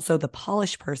was also the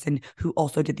polished person who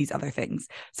also did these other things.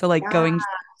 So like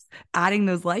adding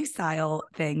those lifestyle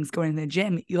things, going to the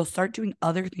gym, you'll start doing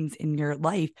other things in your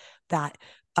life that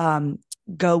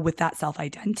go with that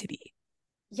self-identity.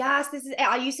 Yes, this is it.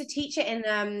 I used to teach it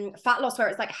in fat loss, where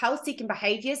it's like health-seeking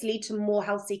behaviors lead to more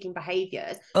health-seeking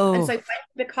behaviors. And so when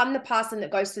you become the person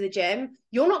that goes to the gym,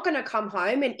 you're not going to come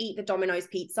home and eat the Domino's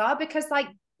pizza because like,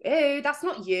 ew, that's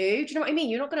not you. Do you know what I mean?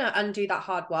 You're not going to undo that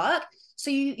hard work.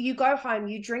 So you go home,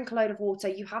 you drink a load of water,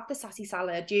 you have the sassy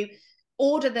salad, you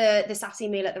order the sassy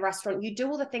meal at the restaurant, you do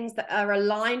all the things that are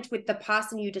aligned with the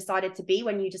person you decided to be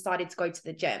when you decided to go to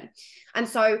the gym. And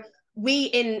so we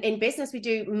in business, we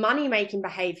do money making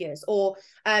behaviors or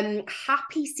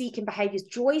happy seeking behaviors,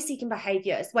 joy seeking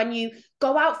behaviors. When you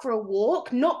go out for a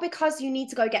walk, not because you need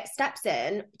to go get steps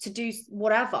in to do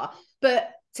whatever,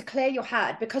 but to clear your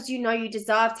head, because you know you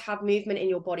deserve to have movement in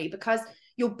your body, because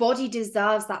your body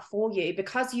deserves that for you,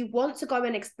 because you want to go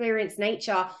and experience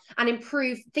nature and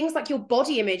improve things like your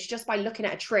body image just by looking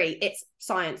at a tree. It's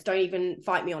science. Don't even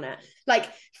fight me on it. Like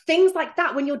things like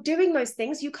that. When you're doing those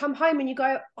things, you come home and you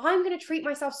go, I'm going to treat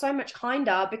myself so much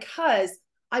kinder because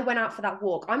I went out for that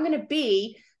walk. I'm going to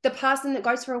be the person that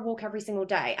goes for a walk every single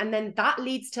day. And then that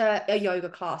leads to a yoga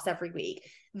class every week.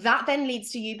 That then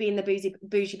leads to you being the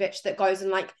bougie bitch that goes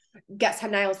and like gets her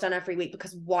nails done every week,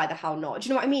 because why the hell not? Do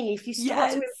you know what I mean? If you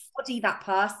start to embody that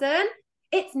person,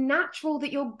 it's natural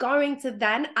that you're going to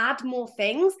then add more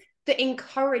things that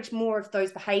encourage more of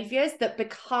those behaviors that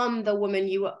become the woman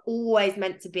you were always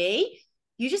meant to be.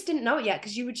 You just didn't know it yet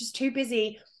because you were just too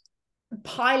busy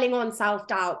piling on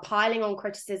self-doubt, piling on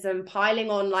criticism, piling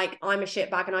on like, I'm a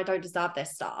shitbag and I don't deserve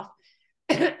this stuff.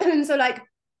 And so like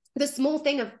the small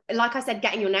thing of, like I said,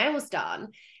 getting your nails done,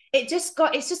 it's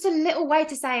just a little way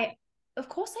to say, of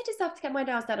course I deserve to get my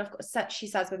nails done. Of course, she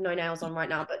says with no nails on right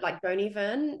now, but like, don't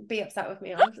even be upset with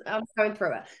me. I'm going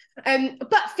through it.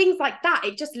 But things like that,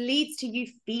 it just leads to you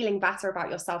feeling better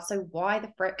about yourself. So why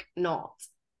the frick not?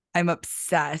 I'm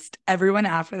obsessed. Everyone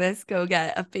after this, go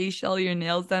get a facial, your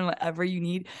nails done, whatever you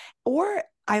need. Or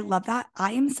I love that.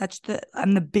 I'm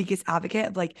the biggest advocate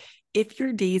of like, if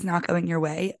your day is not going your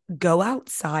way, go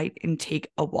outside and take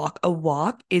a walk. A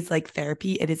walk is like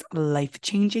therapy. It is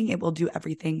life-changing. It will do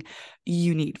everything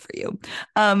you need for you.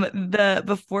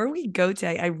 Before we go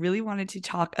today, I really wanted to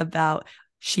talk about,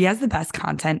 she has the best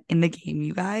content in the game,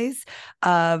 you guys.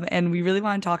 And we really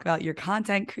want to talk about your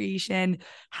content creation,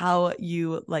 how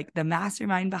you like the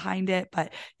mastermind behind it.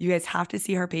 But you guys have to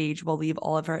see her page. We'll leave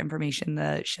all of her information in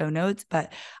the show notes.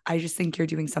 But I just think you're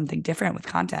doing something different with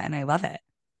content and I love it.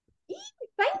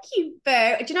 Thank you,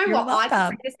 Boo. Do you know You're what? I can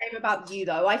welcome. say the same about you,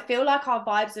 though. I feel like our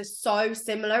vibes are so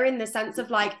similar in the sense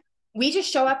of like, we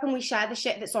just show up and we share the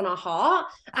shit that's on our heart.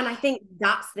 And I think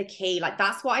that's the key. Like,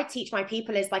 that's what I teach my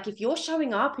people is like, if you're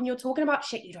showing up and you're talking about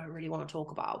shit you don't really want to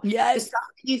talk about, the Yes. stuff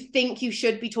that you think you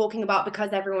should be talking about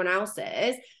because everyone else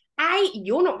is,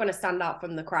 you're not going to stand out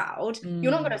from the crowd.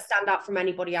 You're not going to stand out from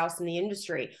anybody else in the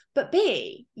industry. But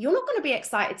B, you're not going to be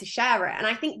excited to share it. And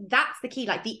I think that's the key.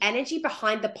 Like the energy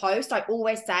behind the post, I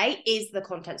always say, is the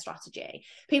content strategy.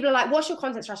 People are like, what's your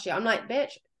content strategy? I'm like,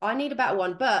 bitch, I need a better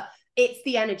one. But it's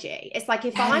the energy. It's like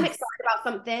if I'm excited about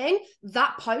something,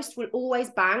 that post will always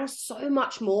bang so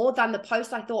much more than the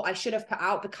post I thought I should have put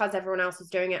out because everyone else was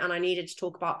doing it and I needed to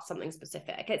talk about something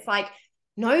specific. It's like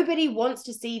nobody wants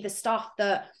to see the stuff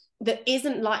that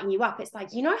isn't lighting you up. It's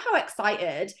like, you know how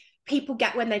excited people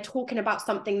get when they're talking about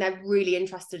something they're really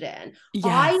interested in.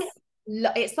 Yes.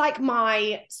 It's like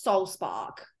my soul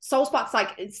spark. Soul spark's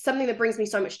like, it's something that brings me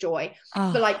so much joy.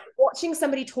 But like watching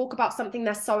somebody talk about something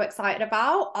they're so excited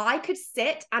about, I could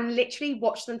sit and literally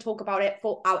watch them talk about it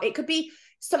for hours. It could be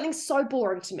something so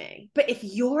boring to me, but if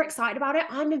you're excited about it,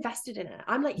 I'm invested in it.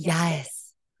 I'm like,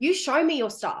 yes. You show me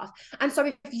your stuff. And so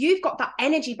if you've got that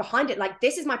energy behind it, like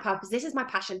this is my purpose, this is my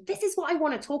passion, this is what I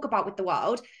want to talk about with the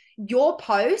world, your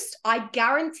post, I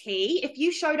guarantee if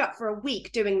you showed up for a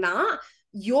week doing that,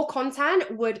 your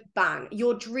content would bang.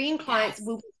 Your dream clients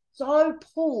will be so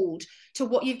pulled to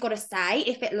what you've got to say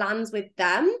if it lands with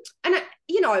them. And,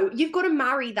 you know, you've got to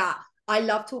marry that. I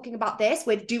love talking about this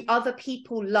with, do other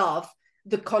people love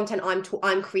the content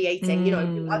I'm creating? You know,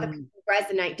 do other people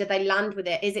resonate? Do they land with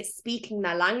it? Is it speaking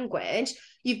their language?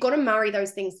 You've got to marry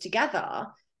those things together.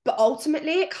 But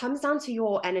ultimately, it comes down to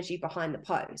your energy behind the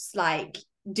post. Like,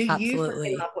 do you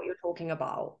freaking love what you're talking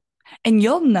about? And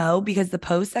you'll know because the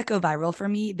posts that go viral for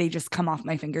me, they just come off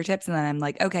my fingertips. And then I'm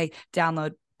like, okay,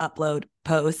 download, upload,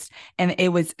 post. And it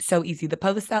was so easy. The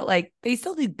posts that like, they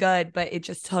still do good, but it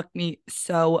just took me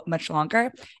so much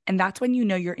longer. And that's when you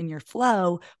know you're in your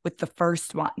flow with the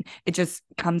first one. It just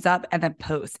comes up and then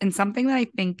posts. And something that I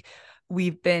think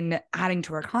we've been adding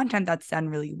to our content that's done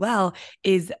really well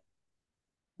is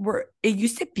it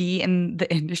used to be in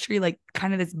the industry like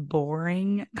kind of this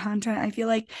boring content, I feel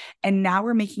like, and now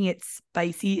we're making it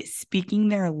spicy, speaking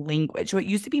their language. So it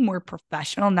used to be more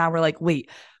professional. Now we're like,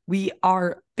 wait, we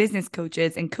are business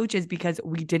coaches and coaches because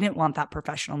we didn't want that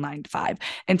professional 9 to 5.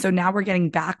 And so now we're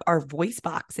getting back our voice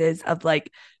boxes of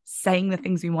like saying the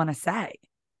things we want to say.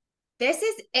 This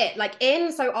is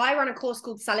it. So I run a course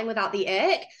called Selling Without the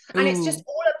Ick. And it's just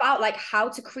all about like how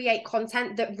to create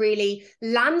content that really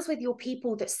lands with your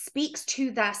people, that speaks to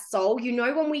their soul. You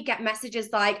know, when we get messages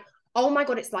like, oh my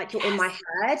God, it's like you're in my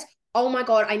head. oh my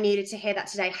God, I needed to hear that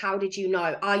today. How did you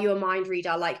know? Are you a mind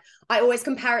reader? Like, I always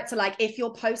compare it to like, if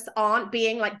your posts aren't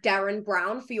being like Darren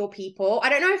Brown for your people. I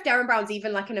don't know if Darren Brown's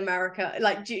even like in America.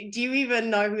 Like, do you even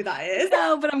know who that is?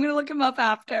 No, but I'm going to look him up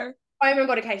after. Oh my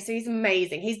God. Okay. So he's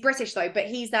amazing. He's British though, but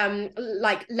he's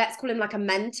like, let's call him like a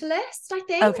mentalist, I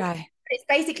think. Okay. It's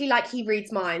basically like he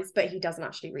reads minds, but he doesn't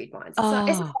actually read minds. It's a Oh,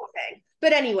 whole thing.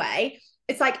 But anyway,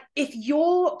 it's like if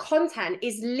your content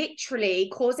is literally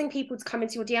causing people to come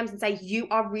into your DMs and say, you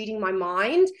are reading my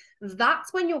mind,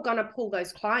 that's when you're going to pull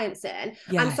those clients in. And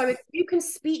yes. so if you can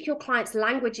speak your client's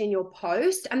language in your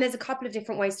post, and there's a couple of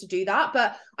different ways to do that,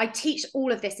 but I teach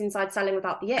all of this inside Selling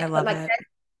Without the I Ick. love But like it.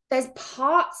 there's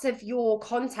parts of your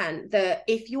content that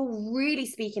if you're really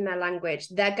speaking their language,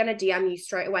 they're going to DM you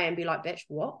straight away and be like, bitch,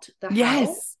 what the hell?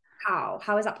 Yes.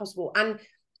 How is that possible? And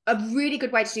a really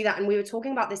good way to do that, and we were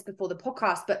talking about this before the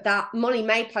podcast, but that Molly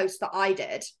May post that I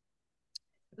did,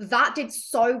 that did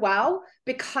so well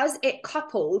because it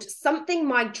coupled something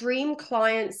my dream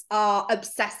clients are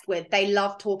obsessed with. They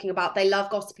love talking about, they love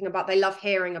gossiping about, they love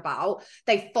hearing about,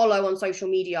 they follow on social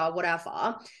media or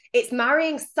whatever. It's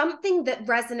marrying something that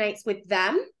resonates with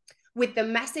them with the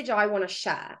message I want to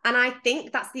share. And I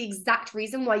think that's the exact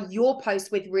reason why your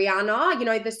post with Rihanna, you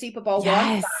know, the Super Bowl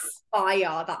Yes.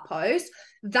 fire, that post,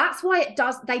 that's why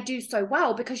they do so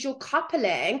well, because you're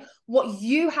coupling what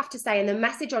you have to say and the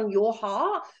message on your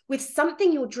heart with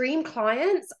something your dream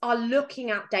clients are looking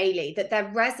at daily, that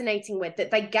they're resonating with, that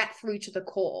they get through to the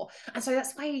core. And so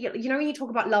that's why, you know, when you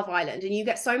talk about Love Island and you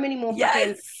get so many more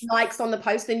freaking likes on the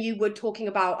post than you would talking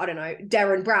about, I don't know,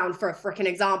 Darren Brown for a freaking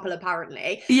example,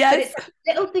 apparently. Yes. But it's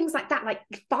little things like that, like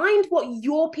find what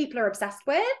your people are obsessed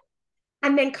with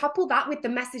and then couple that with the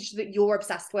message that you're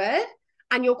obsessed with,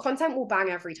 and your content will bang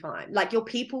every time. Like your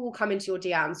people will come into your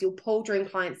DMs, you'll pull dream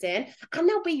clients in, and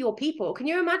they'll be your people. Can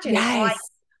you imagine if I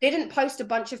didn't post a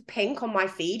bunch of pink on my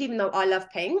feed, even though I love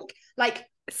pink? Like,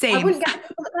 same. I wouldn't get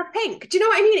people that love pink. Do you know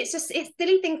what I mean? It's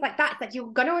silly things like that. It's like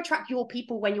you're going to attract your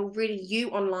people when you're really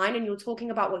you online and you're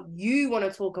talking about what you want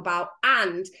to talk about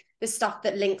and the stuff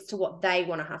that links to what they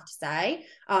want to have to say.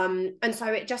 And so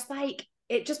it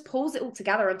just pulls it all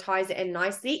together and ties it in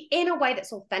nicely in a way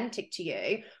that's authentic to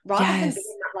you, rather than being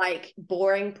that like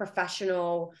boring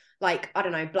professional, like, I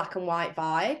don't know, black and white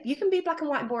vibe. You can be black and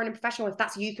white and boring and professional if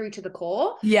that's you through to the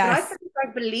core. Yes. But I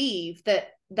don't believe that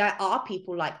there are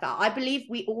people like that. I believe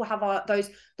we all have those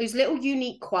little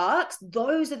unique quirks.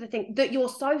 Those are the things that you're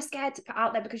so scared to put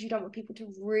out there because you don't want people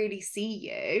to really see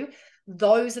you.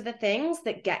 Those are the things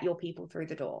that get your people through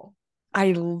the door.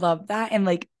 I love that. And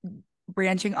like,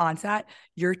 branching onto that,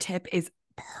 your tip is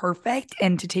perfect.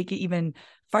 And to take it even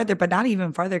farther, but not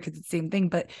even farther because it's the same thing,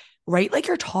 but write like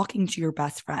you're talking to your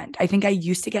best friend. I think I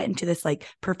used to get into this like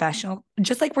professional,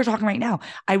 just like we're talking right now.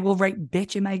 I will write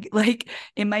bitch in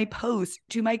my post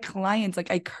to my clients. Like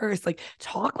I curse, like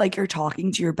talk like you're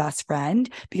talking to your best friend,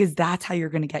 because that's how you're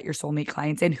going to get your soulmate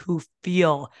clients in who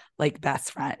feel like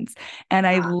best friends. And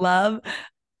I love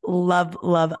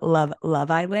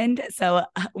Island. So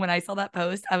when I saw that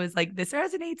post, I was like, this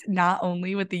resonates not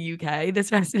only with the UK,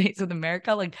 this resonates with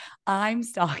America. Like, I'm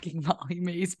stalking Molly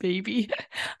May's baby.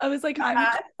 I was like, I'm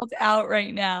called out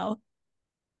right now.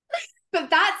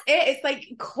 But that's it. It's like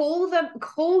call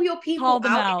your people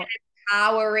out in an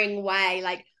empowering way.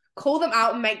 Like call them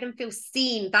out and make them feel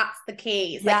seen. That's the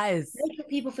key. It's like make your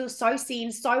people feel so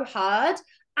seen, so heard,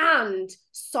 and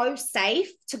so safe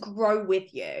to grow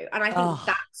with you. And I think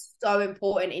that's so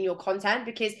important in your content,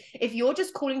 because if you're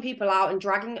just calling people out and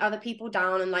dragging other people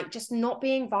down and like just not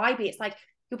being vibey, it's like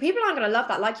your people aren't going to love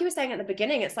that. Like you were saying at the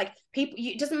beginning, it's like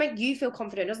it doesn't make you feel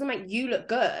confident, it doesn't make you look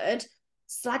good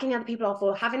slagging other people off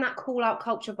or having that call out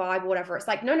culture vibe or whatever. It's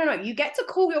like, no, you get to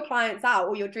call your clients out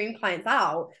or your dream clients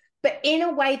out, but in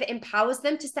a way that empowers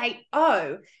them to say,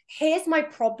 oh, here's my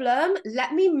problem,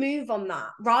 let me move on that,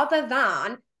 rather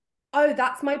than, oh,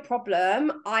 that's my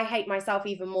problem, I hate myself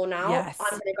even more now, I'm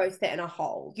going to go sit in a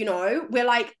hole. You know, we're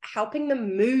like helping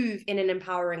them move in an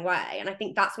empowering way. And I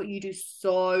think that's what you do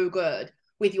so good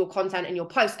with your content and your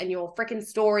posts and your freaking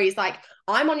stories. Like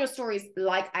I'm on your stories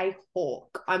like a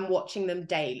hawk. I'm watching them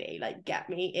daily. Like get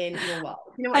me in your world.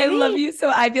 You know what I mean? Love you.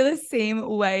 So I feel the same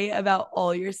way about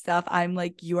all your stuff. I'm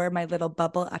like, you are my little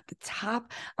bubble at the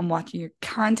top. I'm watching your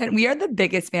content. We are the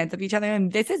biggest fans of each other.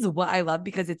 And this is what I love,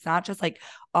 because it's not just like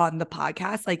on the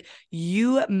podcast. Like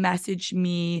you message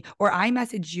me or I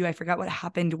messaged you. I forgot what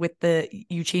happened with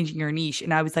you changing your niche.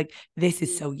 And I was like, this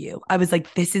is so you. I was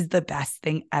like, this is the best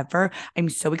thing ever. I'm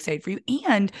so excited for you.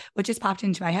 And what just popped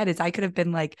into my head is I could have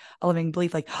been like a living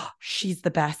belief, like, oh, she's the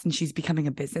best and she's becoming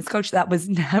a business coach. That was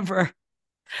never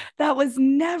That was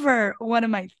never one of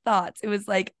my thoughts. It was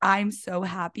like, I'm so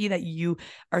happy that you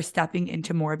are stepping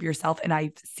into more of yourself. And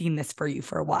I've seen this for you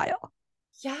for a while.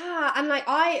 Yeah, and like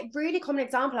I really common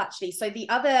example actually. So the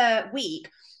other week,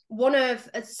 one of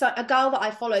a girl that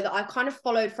I follow that I kind of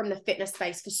followed from the fitness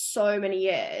space for so many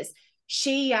years,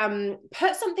 she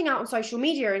put something out on social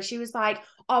media and she was like,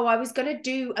 "Oh, I was going to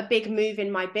do a big move in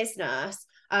my business,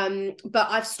 but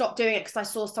I've stopped doing it because I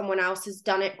saw someone else has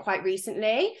done it quite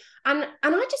recently." And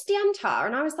I just DM'd her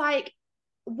and I was like,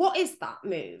 "What is that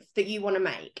move that you want to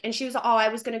make?" And she was like, "Oh, I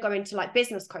was going to go into like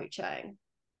business coaching."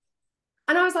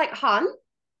 And I was like, "Hun,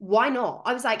 why not?"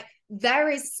 I was like, there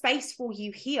is space for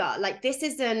you here. Like this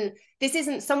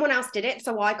isn't someone else did it,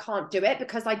 so I can't do it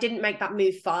because I didn't make that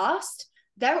move first.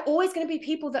 There are always going to be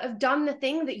people that have done the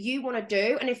thing that you want to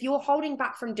do. And if you're holding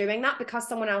back from doing that because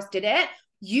someone else did it,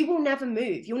 you will never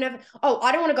move. You'll never, oh,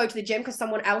 I don't want to go to the gym because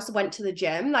someone else went to the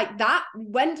gym. Like that,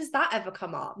 when does that ever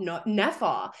come up? No,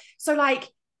 never. So like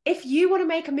if you want to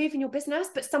make a move in your business,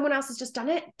 but someone else has just done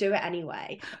it, do it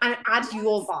anyway and add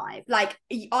your vibe. Like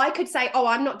I could say, oh,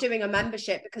 I'm not doing a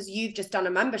membership because you've just done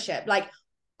a membership. Like,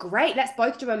 great, let's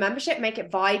both do a membership, make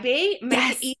it vibey, make it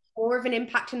Yes. even more of an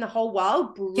impact in the whole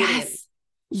world. Brilliant. Yes.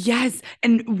 Yes.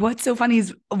 And what's so funny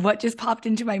is what just popped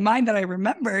into my mind that I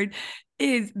remembered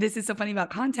is this is so funny about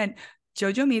content.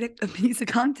 JoJo made a piece of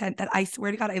content that I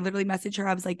swear to God, I literally messaged her.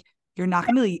 I was like, you're not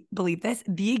going to believe this.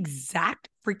 The exact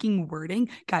freaking wording.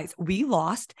 Guys, we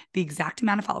lost the exact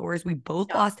amount of followers. We both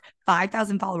Yeah. lost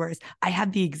 5,000 followers. I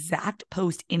had the exact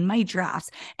post in my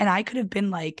drafts. And I could have been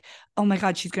like, oh my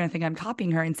God, she's going to think I'm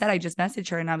copying her. Instead, I just messaged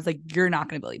her and I was like, you're not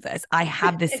going to believe this. I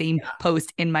have the same Yeah.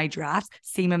 post in my drafts,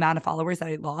 same amount of followers that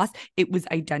I lost. It was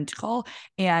identical.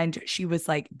 And she was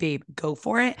like, babe, go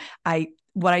for it.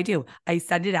 What I do, I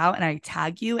send it out and I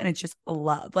tag you and it's just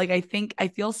love. Like, I think I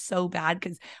feel so bad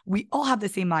because we all have the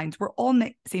same minds. We're all in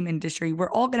the same industry.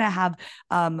 We're all going to have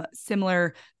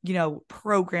similar,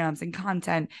 programs and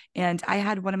content. And I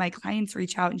had one of my clients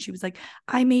reach out and she was like,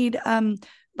 I made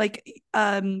like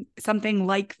something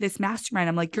like this mastermind.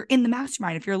 I'm like, you're in the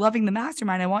mastermind. If you're loving the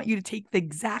mastermind, I want you to take the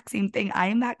exact same thing. I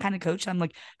am that kind of coach. I'm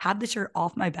like, have the shirt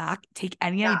off my back, take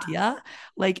any Yeah. idea,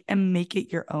 like, and make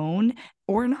it your own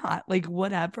or not, like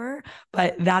whatever.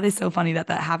 But that is so funny that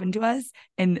that happened to us.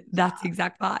 And that's the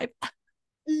exact vibe.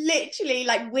 Literally,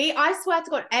 like I swear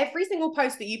to God, every single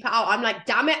post that you put out, I'm like,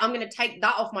 damn it, I'm going to take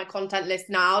that off my content list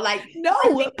now. Like, No,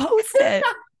 I think post it.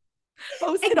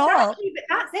 Post it all. exactly, but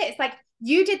that's it. It's like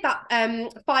you did that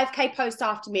 5K post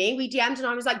after me. We DM'd and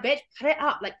I was like, bitch, put it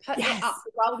up. Like, put it up. Yes.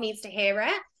 The world needs to hear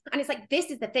it. And it's like,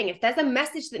 this is the thing. If there's a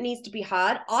message that needs to be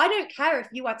heard, I don't care if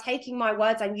you are taking my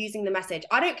words and using the message.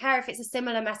 I don't care if it's a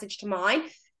similar message to mine.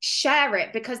 Share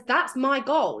it because that's my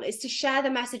goal, is to share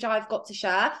the message I've got to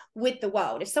share with the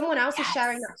world. If someone else is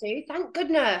sharing Yes. that too, thank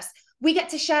goodness we get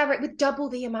to share it with double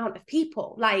the amount of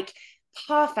people. Like,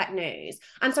 perfect news.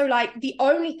 And so like the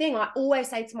only thing I always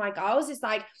say to my girls is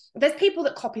like, there's people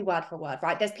that copy word for word,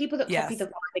 right? There's people that copy the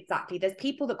Yes. vibe exactly. There's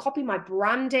people that copy my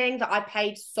branding that I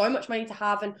paid so much money to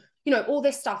have, and all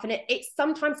this stuff. And it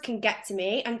sometimes can get to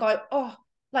me and go, oh,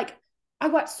 like I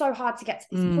worked so hard to get to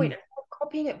this point, Mm. and I'm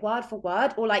copying it word for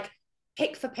word or like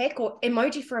pick for pick or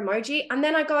emoji for emoji. And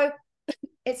then I go,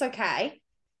 it's okay.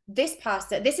 This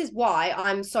person, this is why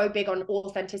I'm so big on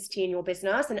authenticity in your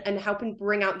business and helping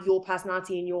bring out your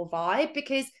personality and your vibe,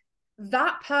 because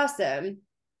that person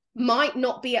might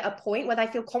not be at a point where they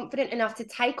feel confident enough to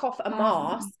take off a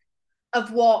mask Mhm.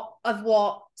 of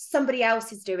what somebody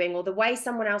else is doing or the way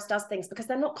someone else does things, because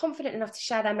they're not confident enough to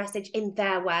share their message in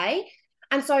their way.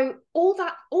 And so all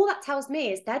that tells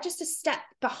me is they're just a step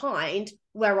behind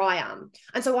where I am.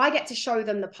 And so I get to show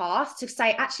them the path to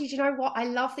say, actually, do you know what? I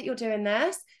love that you're doing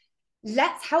this.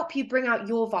 Let's help you bring out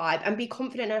your vibe and be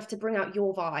confident enough to bring out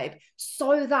your vibe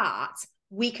so that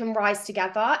we can rise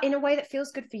together in a way that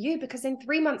feels good for you. Because in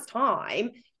 3 months' time,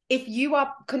 if you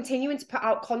are continuing to put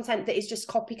out content that is just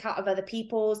copycat of other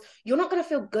people's, you're not going to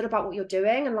feel good about what you're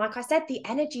doing. And like I said, the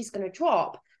energy is going to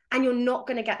drop and you're not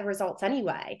going to get the results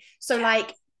anyway. So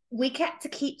like we get to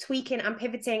keep tweaking and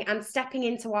pivoting and stepping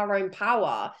into our own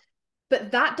power,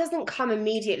 but that doesn't come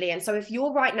immediately. And so if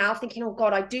you're right now thinking, oh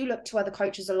God, I do look to other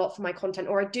coaches a lot for my content,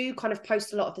 or I do kind of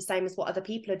post a lot of the same as what other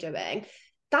people are doing,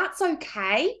 that's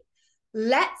okay.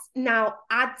 Let's now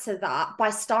add to that by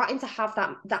starting to have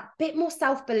that bit more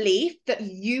self-belief that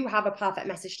you have a perfect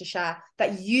message to share,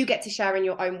 that you get to share in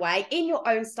your own way, in your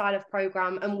own style of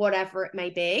program and whatever it may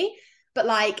be. But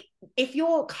like, if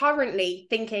you're currently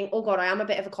thinking, oh God, I am a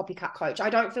bit of a copycat coach, I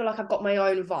don't feel like I've got my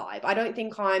own vibe, I don't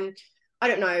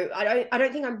know, I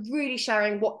don't think I'm really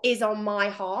sharing what is on my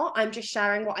heart, I'm just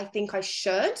sharing what I think I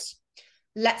should.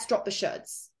 let's drop the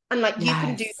shoulds. And like you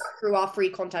can do Yes. that through our free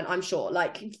content, I'm sure.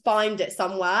 Like find it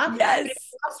somewhere. But if Yes.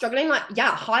 you're struggling, like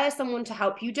yeah, hire someone to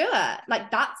help you do it.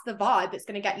 Like that's the vibe that's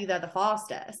going to get you there the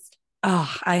fastest.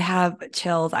 Oh, I have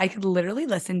chills. I could literally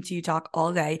listen to you talk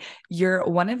all day. You're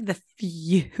one of the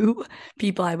few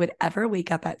people I would ever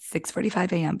wake up at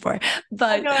 6:45 a.m. for. I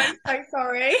But know, I'm so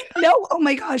sorry. no, oh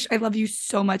my gosh, I love you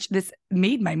so much. This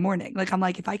made my morning. Like, I'm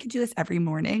like, if I could do this every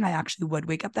morning, I actually would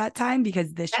wake up that time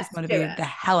because this just Let's do motivated it. the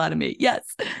hell out of me. Yes.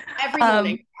 Every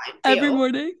morning. Um, Fine. every Deal.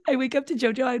 morning I wake up to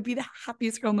JoJo, I'd be the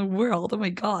happiest girl in the world. Oh my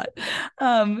God.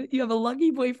 You have a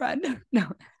lucky boyfriend. No,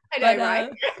 I but know,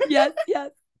 right? yes, yes.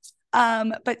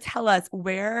 But tell us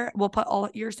where we'll put all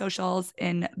your socials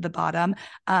in the bottom.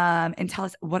 And tell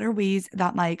us what are ways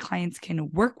that my clients can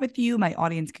work with you, my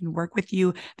audience can work with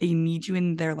you. They need you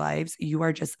in their lives. You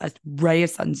are just a ray of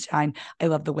sunshine. I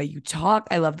love the way you talk.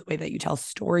 I love the way that you tell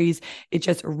stories. It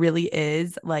just really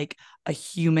is like a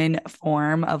human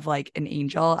form of like an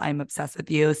angel. I'm obsessed with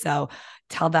you. So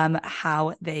tell them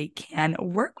how they can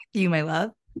work with you, my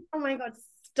love. Oh my God,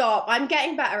 stop. I'm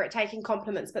getting better at taking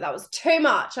compliments, but that was too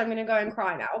much. I'm going to go and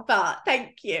cry now. But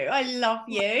thank you. I love Love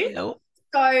you. you.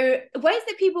 So, ways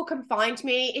that people can find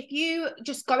me, if you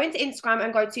just go into Instagram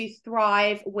and go to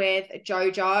Thrive with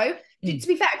JoJo. Mm. To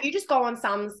be fair, if you just go on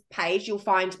Sam's page, you'll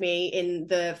find me in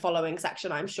the following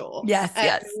section, I'm sure. Yes,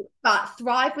 yes. But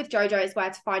Thrive with JoJo is where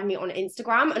to find me on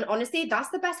Instagram. And honestly, that's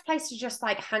the best place to just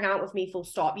like hang out with me full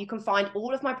stop. You can find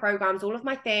all of my programs, all of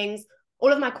my things,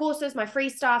 all of my courses, my free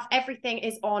stuff, everything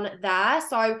is on there.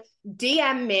 So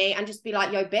DM me and just be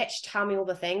like, yo, bitch, tell me all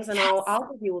the things and Yes. I'll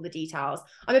give you all the details.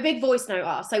 I'm a big voice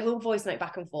noter, so we'll voice note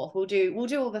back and forth. We'll do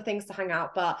all the things to hang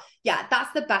out. But yeah,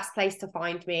 that's the best place to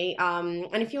find me.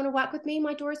 And if you want to work with me,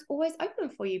 my door is always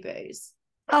open for you, booze.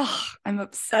 Oh, I'm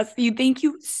obsessed with you. Thank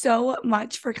you so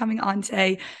much for coming on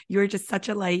today. You're just such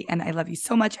a light, and I love you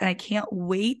so much. And I can't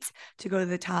wait to go to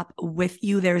the top with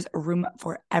you. There's room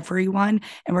for everyone,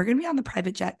 and we're going to be on the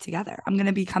private jet together. I'm going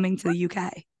to be coming to the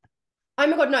UK. Oh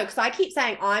my God, no, because I keep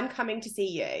saying I'm coming to see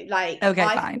you. Like, Okay,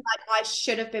 I feel fine. like I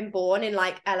should have been born in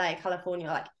like LA, California.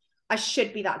 Like, I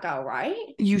should be that girl, right?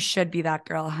 You should be that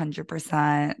girl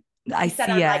 100%. I Instead,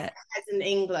 see I'm like it. in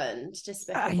England. I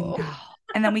Despicable. know.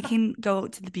 And then we can go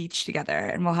to the beach together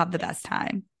and we'll have the best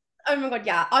time. Oh my God,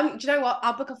 yeah. Do you know what?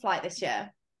 I'll book a flight this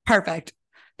year. Perfect.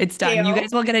 It's done. You Deal.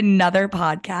 guys will get another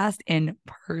podcast in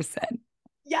person.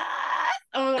 Yes.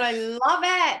 Oh my God, I love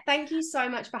it. Thank you so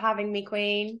much for having me,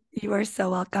 Queen. You are so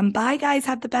welcome. Bye, guys.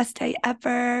 Have the best day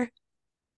ever.